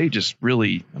Oklahoma State just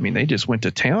really, I mean, they just went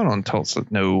to town on Tulsa.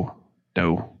 No.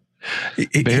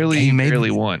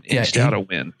 Barely won. Inched out a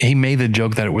win. He made the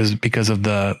joke that it was because of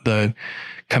the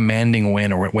commanding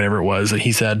win or whatever it was that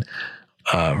he said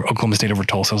Oklahoma State over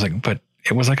Tulsa. I was like, but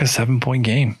it was like a 7-point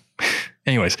game.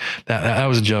 Anyways, that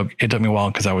was a joke. It took me a while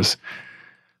because I was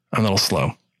a little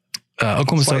slow.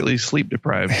 Oklahoma slightly State, sleep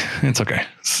deprived. It's okay.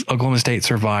 Oklahoma State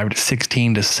survived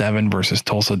 16-7 versus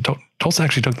Tulsa. Tulsa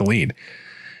actually took the lead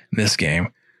in this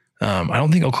game. I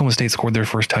don't think Oklahoma State scored their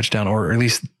first touchdown, or at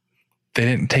least they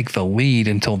didn't take the lead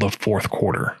until the fourth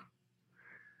quarter.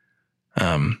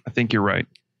 I think you're right.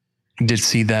 Did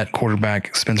see that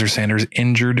quarterback Spencer Sanders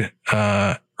injured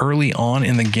early on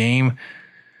in the game.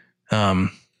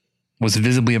 Was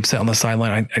visibly upset on the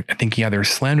sideline. I think he either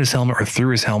slammed his helmet or threw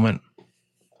his helmet.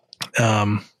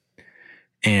 And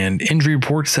injury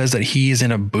report says that he is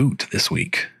in a boot this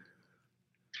week.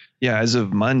 Yeah, as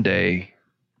of Monday,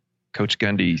 Coach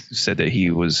Gundy said that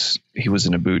he was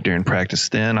in a boot during practice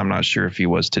then. I'm not sure if he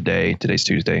was today. Today's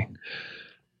Tuesday.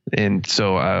 And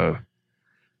so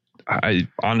I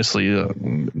honestly,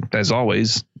 as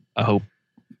always, I hope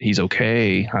he's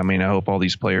okay. I mean, I hope all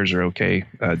these players are okay.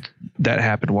 That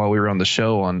happened while we were on the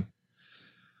show on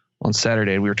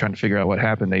Saturday. We were trying to figure out what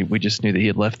happened. We just knew that he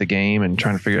had left the game and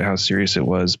trying to figure out how serious it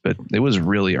was, but it was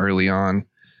really early on.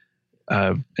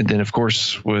 And then, of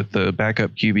course, with the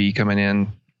backup QB coming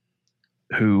in,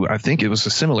 who I think it was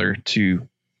similar to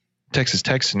Texas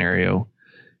Tech scenario.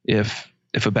 If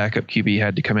a backup QB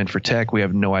had to come in for Tech, we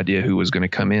have no idea who was going to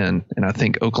come in. And I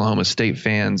think Oklahoma State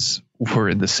fans were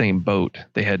in the same boat.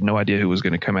 They had no idea who was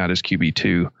going to come out as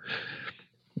QB2.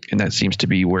 And that seems to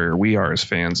be where we are as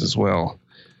fans as well.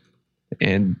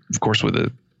 And of course, with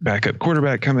a backup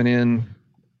quarterback coming in,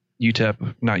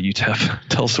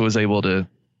 Tulsa was able to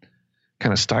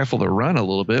kind of stifle the run a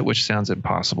little bit, which sounds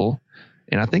impossible.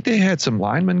 And I think they had some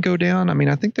linemen go down. I mean,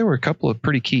 I think there were a couple of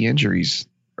pretty key injuries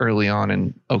early on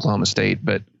in Oklahoma State,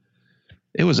 but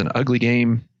it was an ugly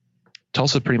game.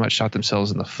 Tulsa pretty much shot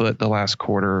themselves in the foot the last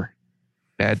quarter.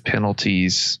 Bad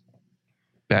penalties,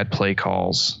 bad play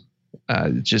calls,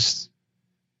 just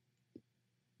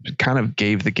kind of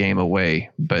gave the game away.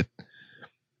 But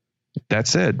that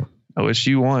said,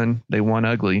 OSU won. They won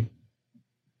ugly.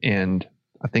 And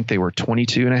I think they were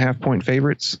 22.5-point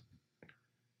favorites.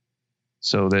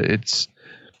 So that it's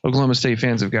Oklahoma State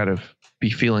fans have got to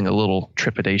be feeling a little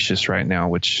trepidatious right now,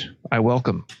 which I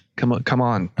welcome. Come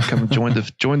on, join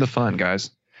the fun,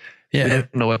 guys. Yeah, we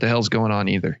don't know what the hell's going on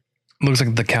either. Looks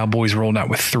like the Cowboys rolled out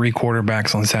with 3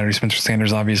 quarterbacks on Saturday. Spencer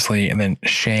Sanders, obviously, and then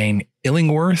Shane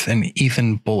Illingworth and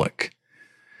Ethan Bullock.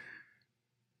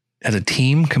 As a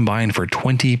team, combined for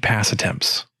 20 pass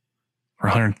attempts for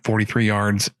 143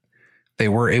 yards. They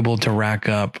were able to rack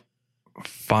up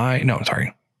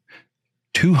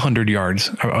 200 yards.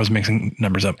 I was mixing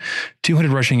numbers up.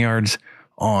 200 rushing yards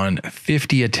on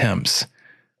 50 attempts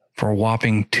for a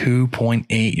whopping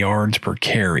 2.8 yards per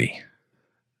carry.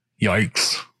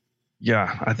 Yikes.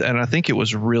 Yeah, and I think it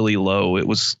was really low. It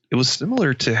was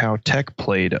similar to how Tech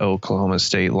played Oklahoma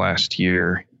State last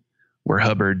year, where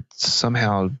Hubbard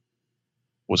somehow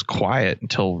was quiet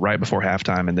until right before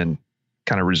halftime and then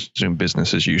kind of resumed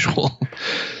business as usual.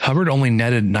 Hubbard only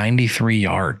netted 93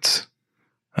 yards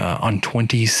on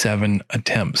 27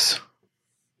 attempts.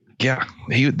 Yeah,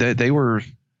 they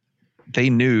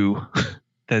knew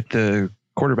that the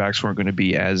quarterbacks weren't going to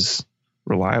be as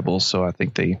reliable, so I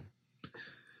think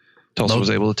Tulsa was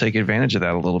able to take advantage of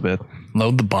that a little bit.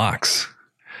 Load the box.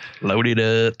 Load it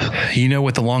up. You know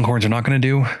what the Longhorns are not going to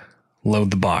do? Load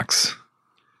the box.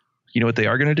 You know what they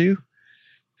are going to do?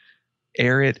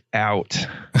 Air it out.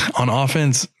 On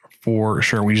offense, for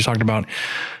sure. We just talked about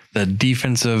the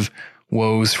defensive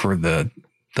woes for the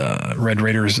Red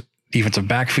Raiders defensive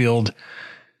backfield.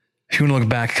 If you want to look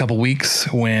back a couple weeks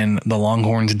when the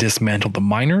Longhorns dismantled the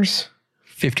Miners,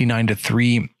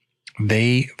 59-3,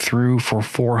 they threw for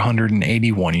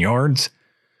 481 yards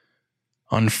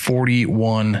on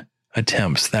 41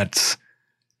 attempts. That's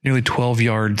nearly 12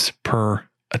 yards per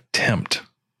attempt.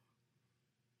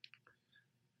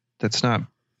 That's not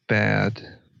bad.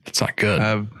 It's not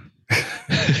good.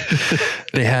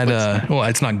 They had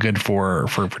it's not good for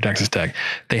Texas Tech.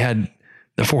 They had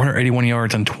the 481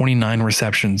 yards on 29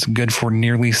 receptions, good for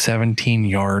nearly 17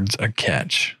 yards a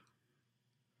catch.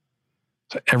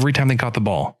 So every time they caught the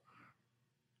ball,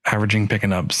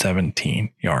 picking up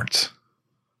 17 yards.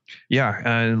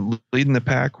 Yeah, leading the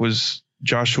pack was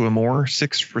Joshua Moore,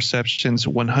 6 receptions,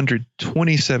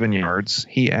 127 yards.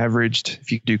 He averaged,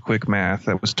 if you do quick math,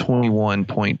 that was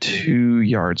 21.2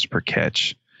 yards per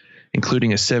catch,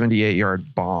 including a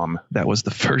 78-yard bomb. That was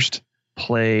the first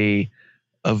play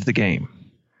of the game.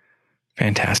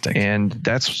 Fantastic. And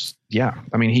that's,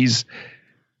 I mean, he's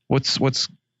what's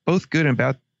both good and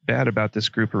bad about this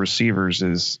group of receivers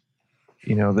is,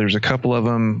 there's a couple of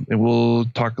them, and we'll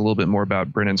talk a little bit more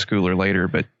about Brendan Schooler later,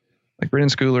 but like Brendan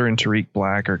Schooler and Tariq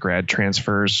Black are grad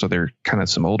transfers. So they're kind of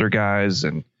some older guys.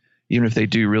 And even if they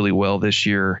do really well this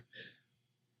year,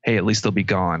 hey, at least they'll be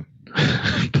gone.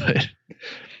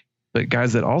 But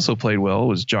guys that also played well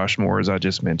was Josh Moore, as I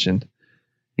just mentioned.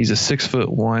 He's a 6'1",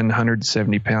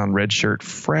 170-pound redshirt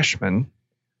freshman.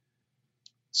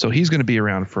 So he's going to be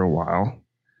around for a while.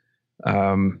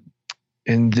 And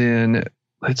then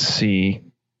let's see.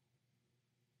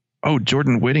 Oh,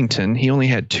 Jordan Whittington. He only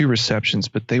had 2 receptions,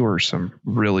 but they were some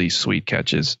really sweet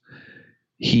catches.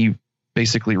 He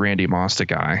basically Randy Mossed a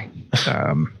guy.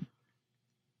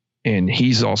 And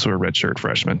he's also a redshirt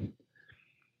freshman.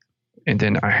 And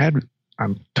then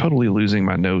I'm totally losing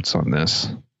my notes on this.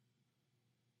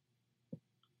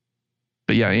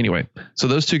 But yeah, anyway, so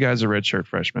those 2 guys are redshirt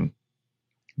freshmen.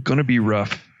 Going to be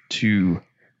rough to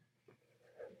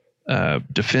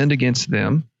defend against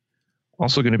them.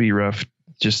 Also going to be rough.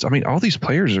 All these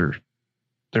players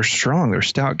they're strong. They're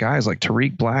stout guys like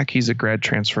Tariq Black. He's a grad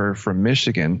transfer from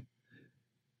Michigan.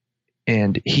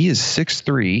 And he is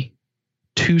 6'3",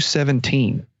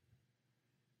 217.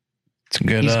 It's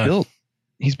good.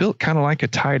 He's built kind of like a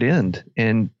tight end.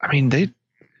 And I mean,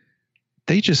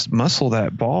 they just muscle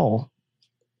that ball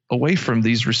away from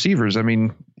these receivers. I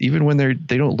mean, even when they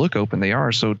don't look open, they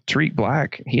are. So Tariq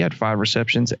Black, he had 5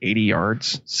 receptions, 80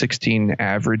 yards, 16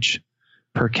 average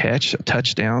per catch, a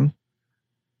touchdown.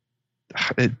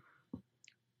 Okay.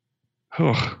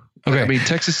 I mean,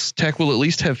 Texas Tech will at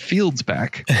least have Fields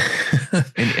back.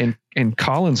 and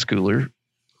Colin Schooler,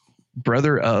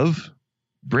 brother of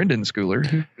Brendan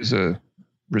Schooler, who's a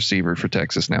receiver for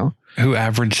Texas now, who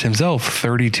averaged himself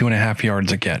 32.5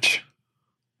 yards a catch.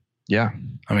 Yeah.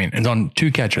 I mean, it's on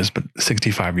 2 catches, but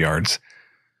 65 yards.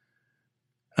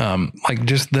 Like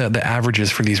just the averages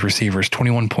for these receivers,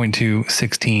 21.2,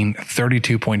 16,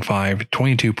 32.5,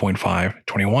 22.5,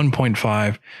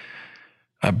 21.5,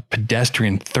 a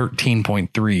pedestrian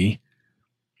 13.3,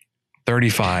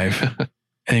 35.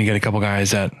 And you get a couple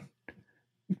guys that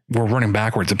were running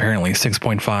backwards, apparently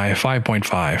 6.5, 5.5,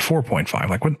 4.5.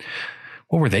 Like what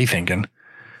were they thinking?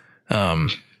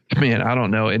 Man, I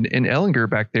don't know. And Ehlinger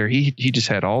back there, he just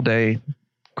had all day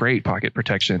great pocket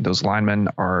protection. Those linemen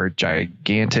are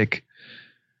gigantic.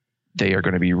 They are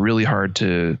going to be really hard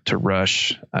to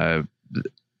rush.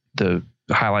 The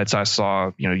highlights I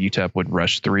saw, UTEP would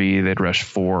rush 3, they'd rush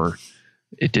 4.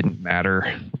 It didn't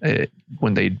matter.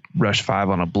 When they rush 5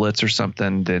 on a blitz or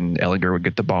something, then Ehlinger would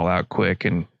get the ball out quick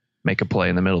and make a play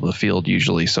in the middle of the field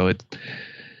usually. So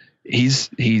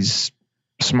he's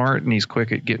smart and he's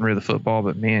quick at getting rid of the football,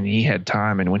 but man, he had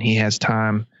time. And when he has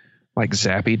time, like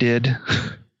Zappy did,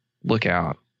 look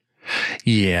out.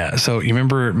 Yeah. So you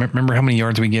remember how many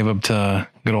yards we gave up to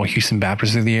good old Houston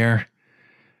Baptist through the air?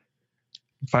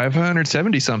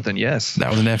 570 something. Yes.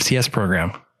 That was an FCS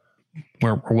program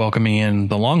where we're welcoming in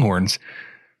the Longhorns,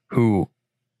 who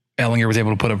Ehlinger was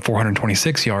able to put up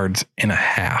 426 yards in a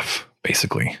half,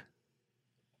 basically.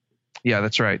 Yeah,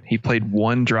 that's right. He played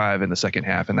 1 drive in the second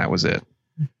half and that was it.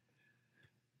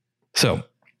 So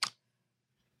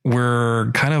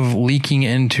we're kind of leaking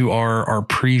into our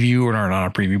preview, or not our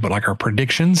preview, but like our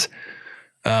predictions.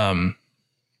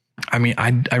 I mean,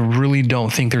 I really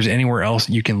don't think there's anywhere else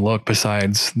you can look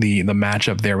besides the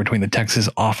matchup there between the Texas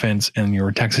offense and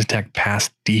your Texas Tech pass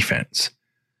defense.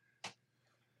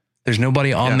 There's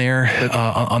nobody on there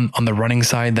on the running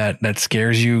side that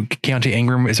scares you. Keontae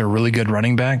Ingram is a really good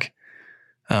running back.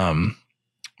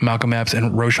 Malcolm Epps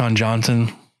and Roschon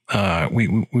Johnson.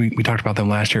 We talked about them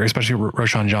last year, especially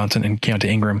Roschon Johnson and Keontae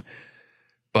Ingram.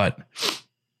 But,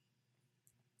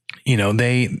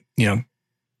 they,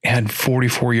 had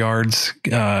 44 yards.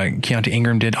 Keontae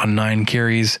Ingram did on 9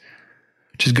 carries,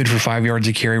 which is good for 5 yards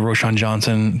a carry. Roschon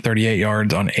Johnson, 38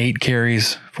 yards on 8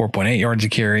 carries, 4.8 yards a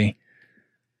carry.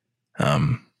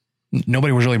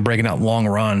 Nobody was really breaking out long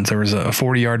runs. There was a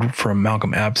 40-yard from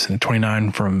Malcolm Epps and a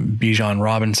 29 from Bijan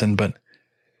Robinson, but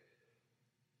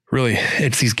really,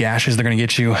 it's these gashes they're going to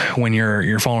get you when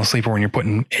you're falling asleep or when you're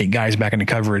putting 8 guys back into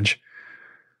coverage,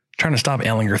 trying to stop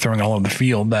Ehlinger throwing all over the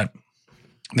field. That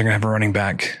they're going to have a running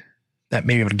back that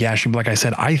may be able to gash you. But like I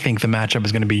said, I think the matchup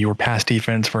is going to be your pass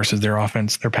defense versus their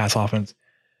offense, their pass offense.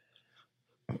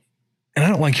 And I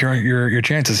don't like your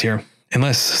chances here,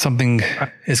 unless something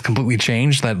is completely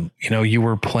changed, that you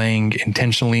were playing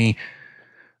intentionally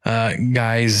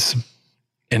guys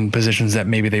in positions that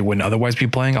maybe they wouldn't otherwise be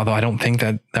playing. Although I don't think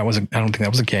that was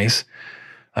the case.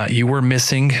 You were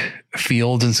missing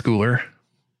Fields and Schooler,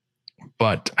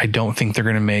 but I don't think they're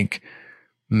going to make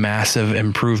massive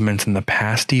improvements in the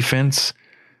pass defense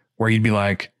where you'd be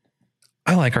like,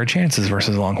 I like our chances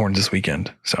versus Longhorns this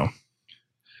weekend. So,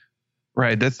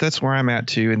 right. That's where I'm at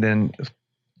too. And then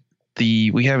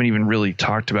we haven't even really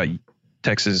talked about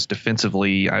Texas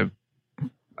defensively. I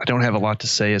don't have a lot to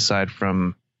say aside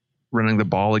from running the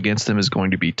ball against them is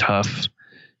going to be tough.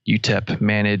 UTEP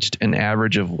managed an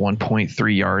average of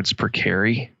 1.3 yards per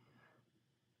carry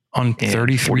on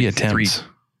 33 attempts.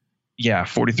 Yeah,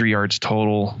 43 yards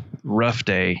total. Rough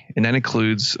day. And that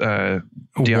includes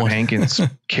Deion Hankins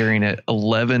carrying it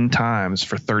 11 times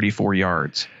for 34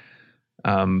 yards.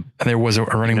 And there was a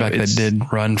running back that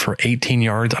did run for 18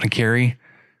 yards on a carry.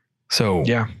 So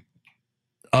yeah,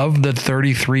 of the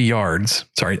 33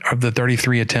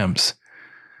 attempts,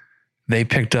 they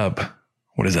picked up,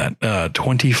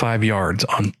 25 yards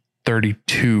on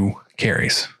 32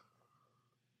 carries.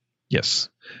 Yes.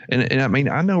 And I mean,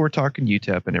 I know we're talking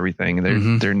UTEP and everything,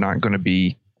 and they're not going to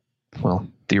be, well,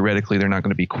 theoretically, they're not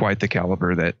going to be quite the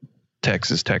caliber that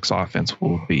Texas Tech's offense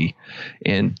will be.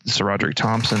 And SaRodorick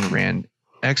Thompson ran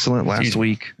excellent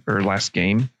last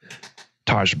game.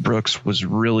 Taj Brooks was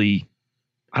really,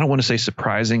 I don't want to say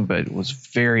surprising, but it was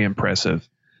very impressive,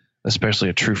 especially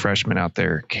a true freshman out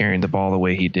there carrying the ball the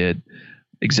way he did.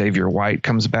 Xavier White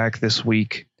comes back this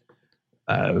week.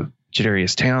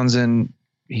 Jadarius Townsend,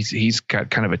 he's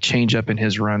got kind of a change up in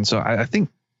his run. So I think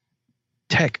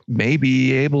Tech may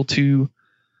be able to,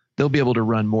 they'll be able to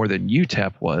run more than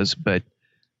UTEP was, but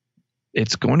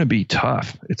it's going to be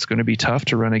tough. It's going to be tough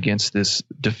to run against this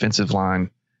defensive line.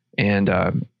 And,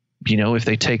 if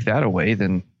they take that away,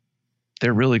 then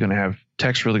Tech's really going to have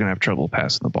trouble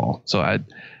passing the ball. So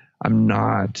I'm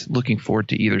not looking forward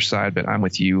to either side, but I'm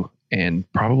with you. And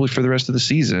probably for the rest of the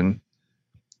season,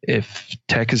 if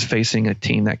Tech is facing a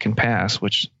team that can pass,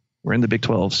 which we're in the Big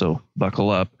 12, so buckle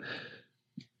up,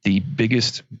 the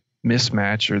biggest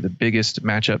mismatch or the biggest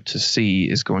matchup to see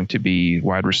is going to be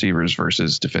wide receivers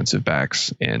versus defensive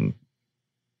backs. And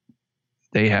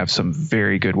they have some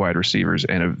very good wide receivers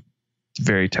and a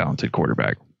very talented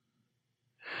quarterback.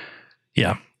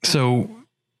 Yeah. So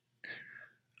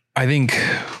I think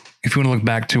if you want to look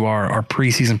back to our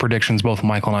preseason predictions, both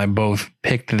Michael and I both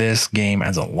picked this game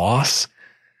as a loss.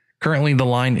 Currently, the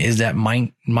line is at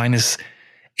minus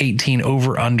 18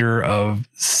 over under of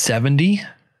 70.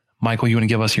 Michael, you want to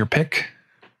give us your pick?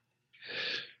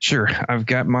 Sure. I've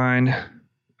got mine.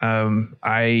 No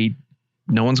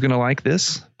one's going to like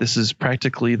this. This is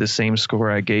practically the same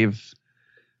score I gave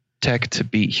Tech to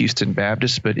beat Houston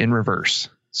Baptist, but in reverse.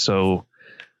 So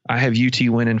I have UT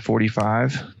winning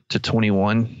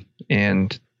 45-21,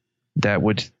 and that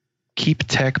would keep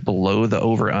Tech below the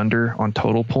over-under on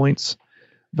total points,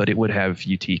 but it would have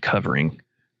UT covering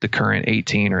the current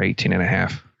 18 or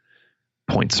 18.5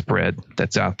 point spread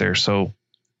that's out there. So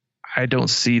I don't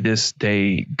see this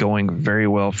day going very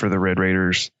well for the Red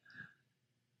Raiders.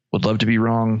 Would love to be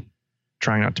wrong,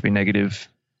 trying not to be negative,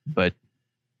 but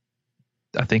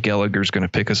I think Elliger's going to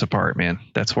pick us apart, man.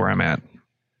 That's where I'm at.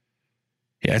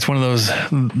 Yeah, it's one of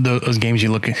those games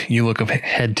you look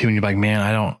ahead to and you're like, man,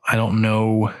 I don't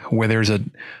know where there's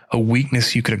a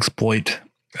weakness you could exploit.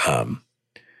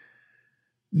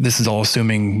 This is all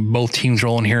assuming both teams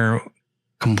rolling here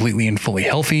completely and fully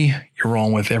healthy. You're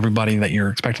rolling with everybody that you're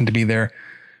expecting to be there.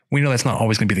 We know that's not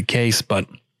always going to be the case, but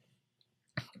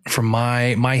from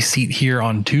my seat here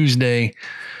on Tuesday,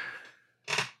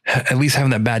 at least having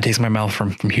that bad taste in my mouth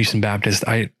from Houston Baptist,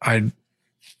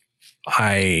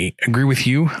 I agree with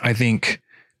you. I think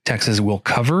Texas will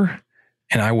cover,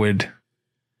 and I would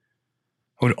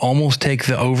almost take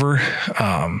the over.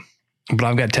 But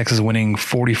I've got Texas winning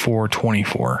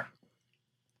 44-24.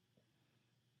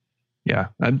 Yeah,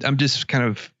 I'm just kind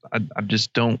of,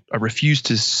 I refuse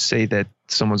to say that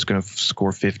someone's going to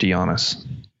score 50 on us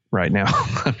right now.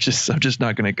 I'm just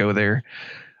not going to go there.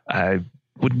 I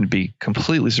wouldn't be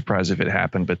completely surprised if it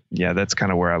happened, but yeah, that's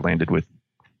kind of where I landed with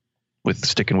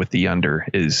sticking with the under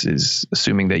is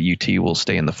assuming that UT will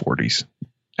stay in the 40s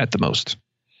at the most.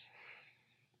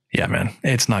 Yeah, man,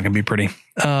 it's not going to be pretty.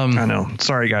 I know.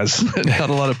 Sorry, guys. Not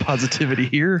a lot of positivity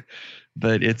here,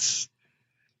 but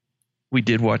we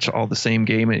did watch all the same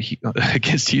game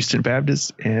against Houston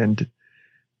Baptist, and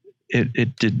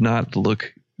it did not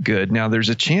look good. Now, there's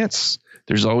a chance.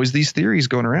 There's always these theories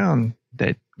going around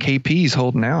that KP's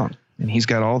holding out, and he's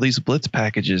got all these blitz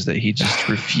packages that he just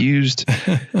refused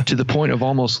to the point of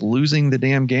almost losing the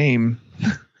damn game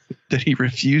that he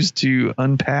refused to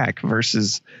unpack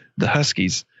versus the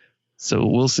Huskies. So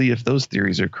we'll see if those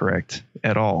theories are correct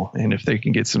at all, and if they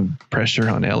can get some pressure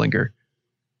on Ehlinger.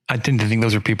 I tend to think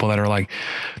those are people that are like,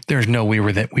 there's no we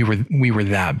were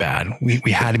that bad.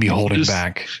 We had to be holding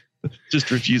back. Just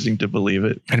refusing to believe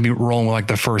it. And be rolling with like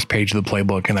the first page of the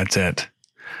playbook, and that's it.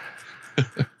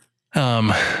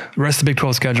 The rest of the Big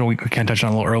 12 schedule we kind of touched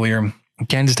on a little earlier.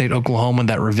 Kansas State, Oklahoma,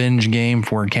 that revenge game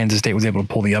for Kansas State was able to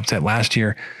pull the upset last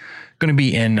year. Going to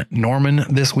be in Norman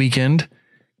this weekend.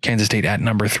 Kansas State at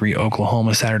number 3,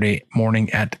 Oklahoma, Saturday morning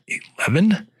at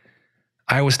 11.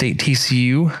 Iowa State,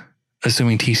 TCU,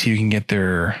 assuming TCU can get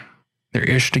their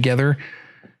ish together,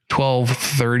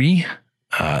 12:30.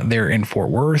 They're in Fort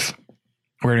Worth.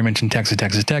 We already mentioned Texas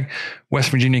Tech.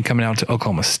 West Virginia coming out to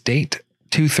Oklahoma State,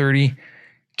 2:30.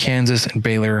 Kansas and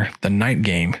Baylor, the night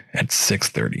game at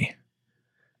 6:30.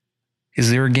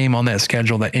 Is there a game on that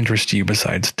schedule that interests you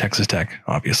besides Texas Tech,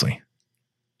 obviously?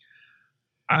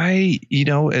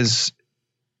 As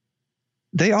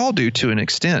they all do to an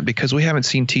extent, because we haven't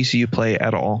seen TCU play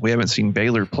at all. We haven't seen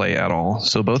Baylor play at all.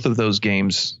 So both of those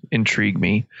games intrigue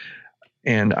me.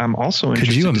 And I'm also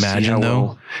interested. Could you imagine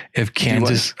though, if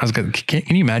Kansas, can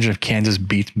you imagine if Kansas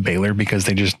beats Baylor because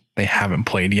they haven't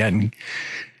played yet and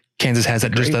Kansas has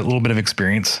that little bit of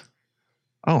experience?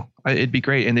 Oh, it'd be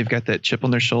great. And they've got that chip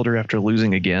on their shoulder after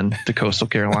losing again to Coastal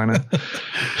Carolina.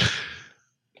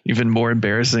 Even more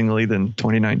embarrassingly than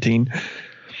 2019.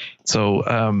 So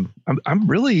I'm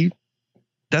really,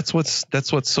 that's what's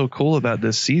so cool about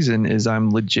this season is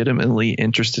I'm legitimately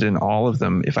interested in all of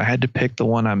them. If I had to pick the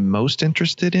one I'm most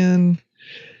interested in,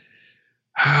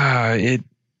 it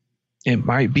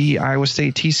might be Iowa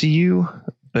State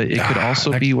TCU, but it could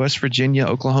also be West Virginia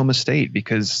Oklahoma State,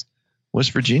 because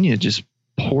West Virginia just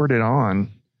poured it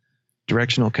on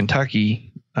directional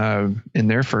Kentucky in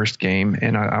their first game,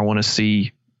 and I want to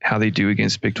see how they do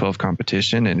against Big 12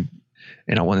 competition, and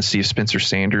I want to see if Spencer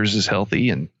Sanders is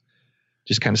healthy and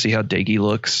just kind of see how Daggy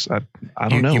looks. I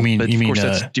don't know. But of course,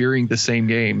 that's during the same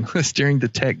game. That's during the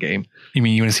Tech game. You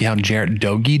mean you want to see how Jarrett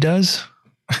Doege does?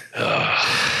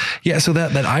 Yeah, so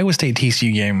that Iowa State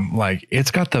TCU game, like, it's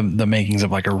got the makings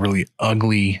of like a really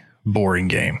ugly, boring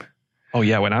game. Oh,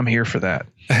 yeah, when I'm here for that.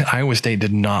 Iowa State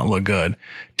did not look good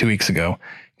 2 weeks ago.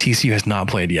 TCU has not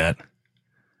played yet.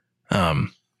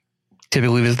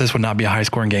 Typically, this would not be a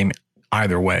high-scoring game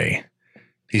either way.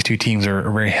 These two teams are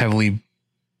very heavily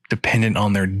dependent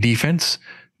on their defense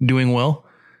doing well.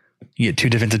 You get two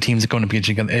defensive teams going up against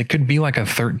each other. It could be like a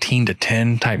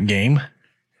 13-10 type game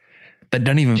that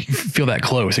doesn't even feel that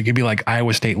close. It could be like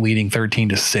Iowa State leading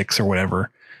 13-6 or whatever.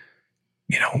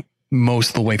 Most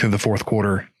of the way through the fourth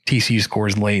quarter, TCU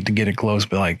scores late to get it close.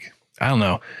 But like, I don't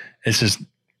know. It's just,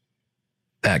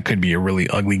 that could be a really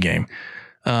ugly game.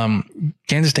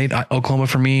 Kansas State, Oklahoma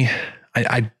for me,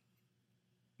 I'd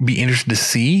be interested to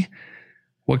see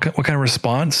what kind of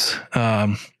response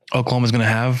Oklahoma's going to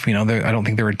have. I don't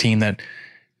think they're a team that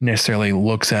necessarily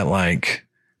looks at like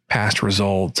past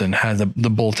results and has the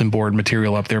bulletin board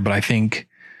material up there. But I think,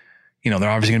 they're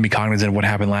obviously going to be cognizant of what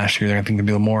happened last year. They're going to think to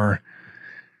be a little more,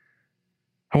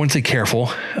 I wouldn't say careful,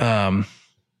 a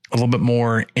little bit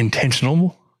more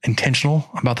intentional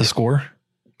about the score.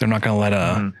 They're not going to let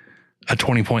a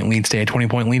 20-point lead stay a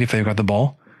 20-point lead if they've got the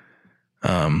ball.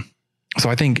 So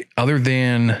I think other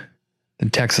than the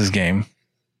Texas Tech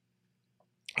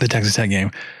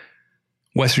game,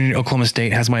 West Virginia, Oklahoma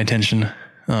State has my attention.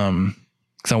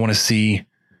 Because I want to see,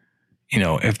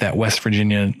 if that West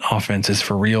Virginia offense is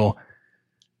for real.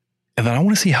 And then I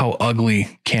want to see how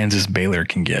ugly Kansas Baylor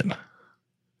can get.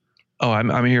 Oh,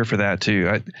 I'm here for that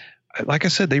too. Like I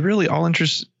said, they really all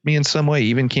interest me in some way.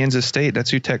 Even Kansas State, that's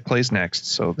who Tech plays next.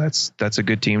 So that's a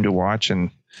good team to watch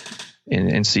and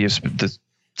see if the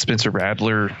Spencer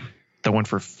Rattler, the one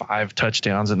for 5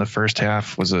 touchdowns in the first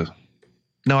half,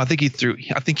 I think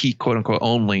he quote unquote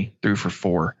only threw for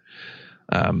 4.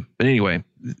 But anyway,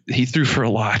 he threw for a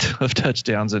lot of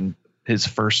touchdowns in his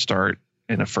first start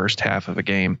in the first half of a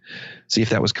game. See if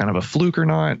that was kind of a fluke or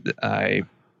not. I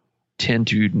tend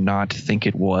to not think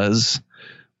it was,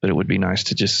 but it would be nice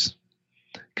to just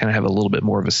kind of have a little bit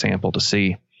more of a sample to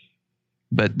see.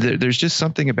 But there's just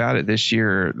something about it this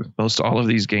year. Most all of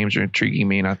these games are intriguing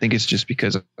me, and I think it's just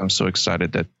because I'm so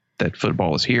excited that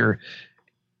football is here,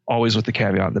 always with the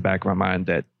caveat in the back of my mind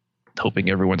that hoping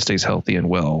everyone stays healthy and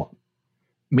well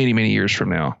many, many years from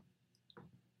now.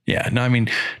 Yeah, no, I mean,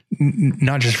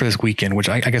 not just for this weekend, which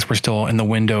I guess we're still in the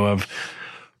window of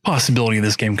possibility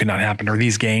this game could not happen, or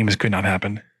these games could not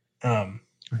happen.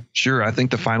 Sure. I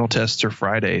think the final tests are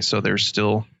Friday, so there's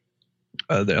still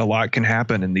a lot can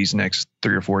happen in these next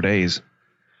 3 or 4 days.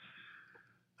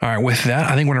 All right. With that,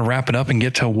 I think we're going to wrap it up and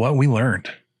get to what we learned.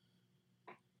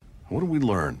 What did we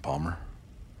learn, Palmer?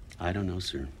 I don't know,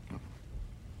 sir.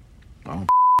 I don't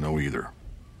know either.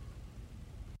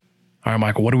 All right,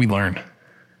 Michael, what do we learn?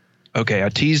 Okay, I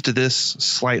teased this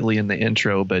slightly in the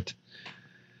intro, but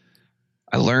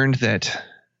I learned that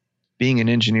being an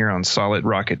engineer on solid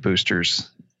rocket boosters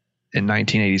in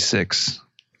 1986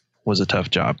 was a tough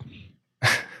job.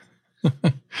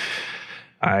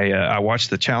 I watched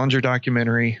the Challenger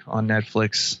documentary on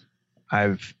Netflix.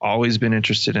 I've always been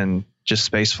interested in just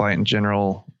space flight in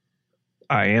general.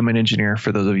 I am an engineer,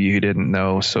 for those of you who didn't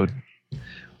know. So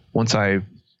once I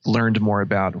learned more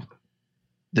about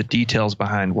the details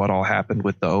behind what all happened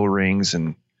with the O-rings,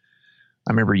 and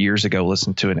I remember years ago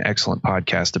listening to an excellent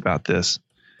podcast about this.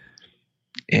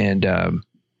 And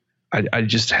I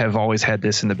just have always had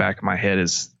this in the back of my head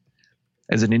as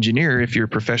an engineer. If you're a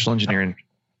professional engineer and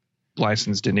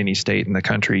licensed in any state in the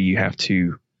country, you have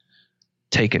to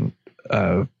take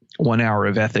 1 hour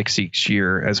of ethics each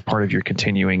year as part of your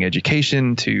continuing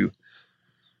education to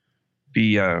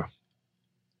be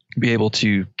able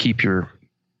to keep your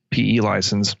PE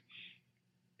license.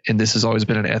 And this has always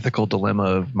been an ethical dilemma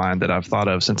of mine that I've thought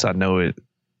of since I knew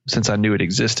it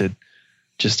existed.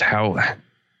 Just how,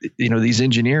 these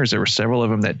engineers, there were several of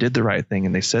them that did the right thing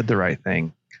and they said the right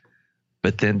thing.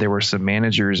 But then there were some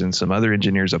managers and some other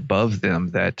engineers above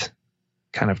them that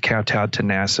kind of kowtowed to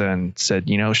NASA and said,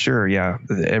 sure, yeah,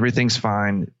 everything's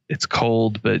fine. It's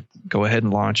cold, but go ahead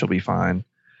and launch. You'll be fine.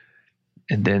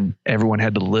 And then everyone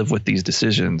had to live with these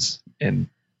decisions. And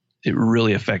it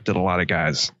really affected a lot of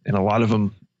guys. And a lot of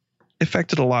them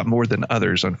affected a lot more than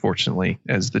others, unfortunately,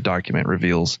 as the document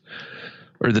reveals,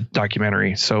 or the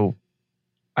documentary. So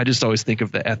I just always think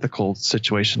of the ethical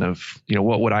situation of,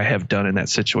 what would I have done in that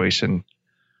situation?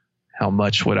 How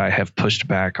much would I have pushed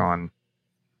back on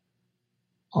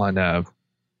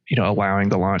allowing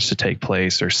the launch to take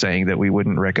place, or saying that we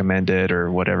wouldn't recommend it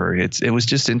or whatever. It was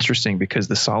just interesting because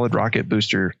the solid rocket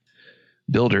booster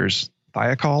builders,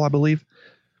 Thiokol, I believe,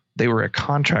 they were a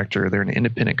contractor. They're an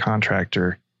independent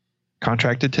contractor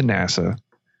contracted to NASA.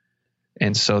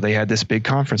 And so they had this big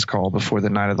conference call before the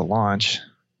night of the launch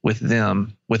with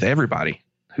everybody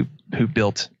who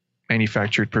built,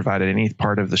 manufactured, provided any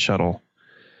part of the shuttle,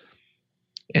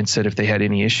 and said if they had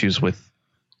any issues with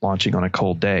launching on a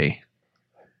cold day.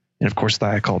 And of course,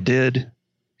 Thiokol did.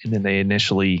 And then they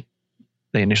initially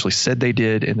said they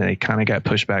did, and they kind of got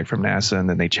pushed back from NASA, and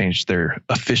then they changed their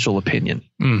official opinion.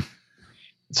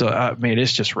 So,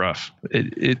 it's just rough.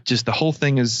 It just, the whole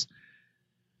thing is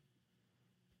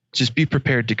just be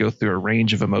prepared to go through a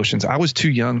range of emotions. I was too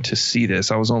young to see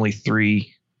this. I was only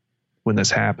 3 when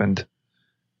this happened.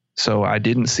 So I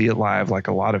didn't see it live like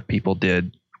a lot of people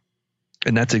did.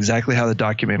 And that's exactly how the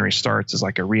documentary starts, is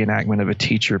like a reenactment of a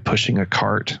teacher pushing a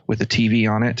cart with a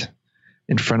TV on it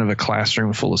in front of a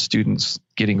classroom full of students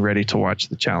getting ready to watch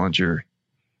the Challenger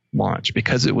launch,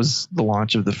 because it was the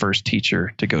launch of the first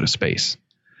teacher to go to space.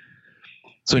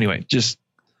 So anyway,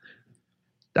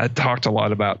 I talked a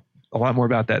lot more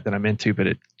about that than I'm into, but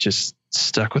it just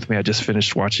stuck with me. I just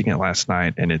finished watching it last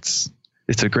night, and it's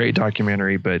a great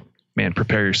documentary, but man,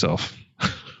 prepare yourself.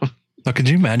 Now, could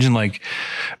you imagine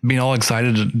being all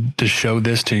excited to show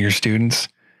this to your students,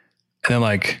 and then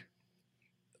I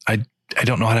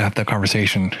don't know how to have that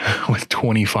conversation with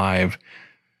 25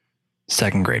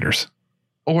 second graders.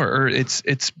 Or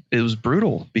it was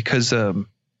brutal because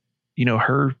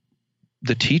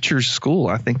the teacher's school,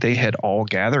 I think they had all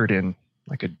gathered in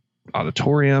like an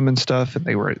auditorium and stuff, and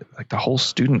they were like, the whole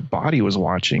student body was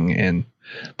watching, and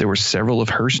there were several of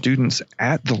her students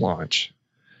at the launch.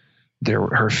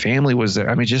 Her family was there.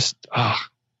 I mean, just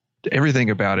everything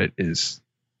about it is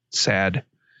sad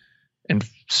and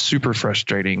super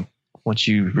frustrating once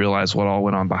you realize what all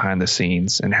went on behind the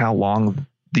scenes and how long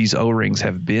these O-rings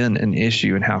have been an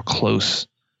issue and how close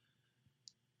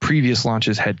previous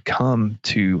launches had come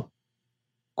to,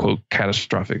 quote,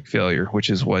 catastrophic failure,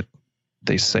 which is what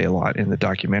they say a lot in the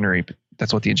documentary. But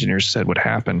that's what the engineers said would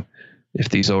happen if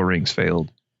these O-rings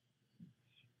failed.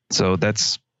 So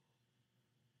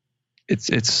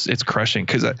it's crushing,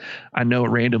 because I know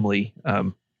randomly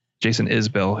Jason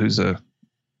Isbell, who's a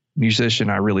musician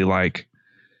I really like,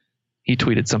 he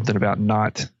tweeted something about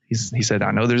he said,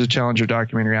 I know there's a Challenger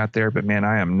documentary out there, but man,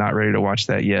 I am not ready to watch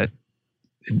that yet.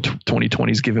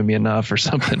 2020's given me enough or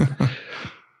something.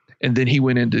 And then he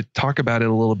went in to talk about it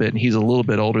a little bit, and he's a little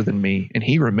bit older than me, and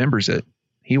he remembers it.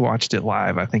 He watched it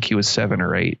live. I think he was 7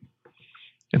 or 8.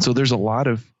 And so there's a lot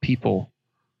of people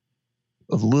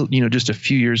just a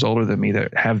few years older than me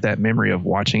that have that memory of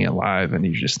watching it live. And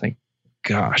you just think,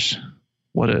 gosh,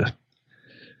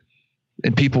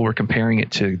 and people were comparing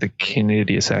it to the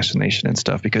Kennedy assassination and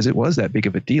stuff, because it was that big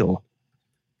of a deal.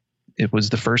 It was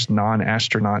the first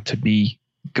non-astronaut to be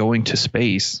going to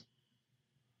space.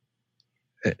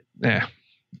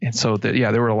 And And so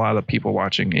there were a lot of people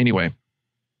watching. Anyway,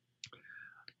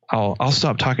 I'll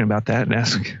stop talking about that and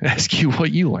ask you what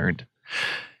you learned.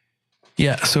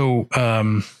 Yeah. So,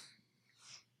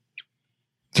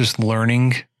 just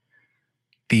learning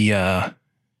the,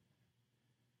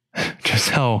 just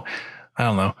how, I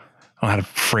don't know how to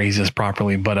phrase this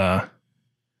properly, but,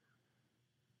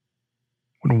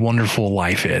 what a wonderful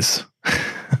life is.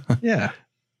 Yeah.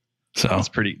 So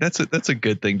that's a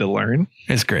good thing to learn.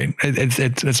 It's great.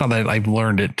 It's not that I've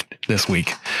learned it this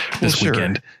week, this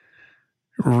weekend.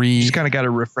 You just kind of got a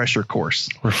refresher course.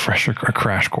 A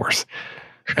crash course. Course.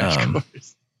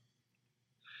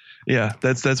 Yeah,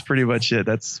 that's pretty much it.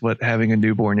 That's what having a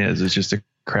newborn is. It's just a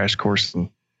crash course in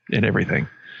everything.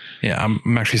 Yeah,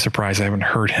 I'm actually surprised I haven't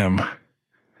heard him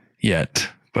yet,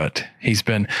 but he's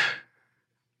been,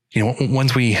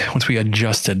 once we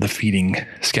adjusted the feeding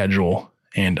schedule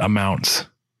and amounts,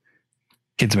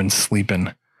 kid's been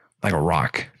sleeping like a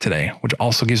rock today, which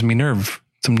also gives me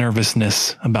some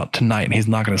nervousness about tonight. He's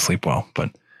not going to sleep well, but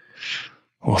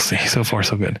we'll see. So far,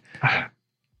 so good.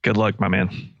 Good luck, my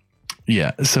man.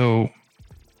 Yeah. So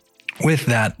with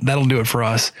that'll do it for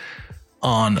us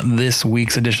on this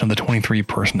week's edition of the 23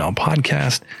 Personnel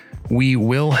Podcast. We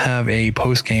will have a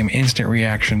post-game instant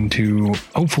reaction to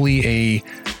hopefully a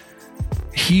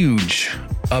huge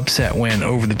upset win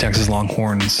over the Texas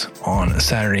Longhorns on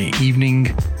Saturday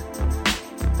evening.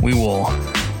 We will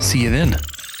see you then.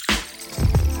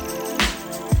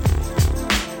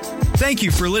 Thank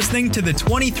you for listening to the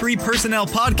 23 Personnel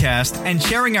Podcast and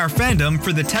sharing our fandom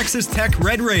for the Texas Tech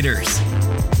Red Raiders.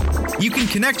 You can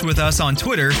connect with us on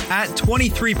Twitter at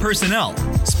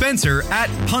 23personnel, Spencer at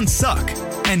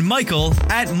PuntSuck, and Michael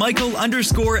at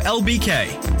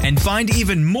Michael_LBK. And find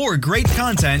even more great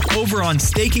content over on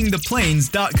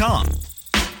StakingThePlains.com.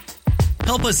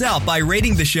 Help us out by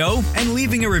rating the show and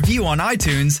leaving a review on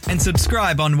iTunes, and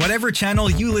subscribe on whatever channel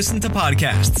you listen to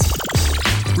podcasts.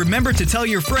 Remember to tell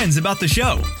your friends about the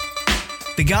show.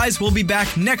 The guys will be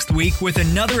back next week with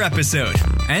another episode.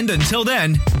 And until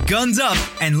then, guns up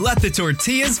and let the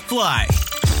tortillas fly.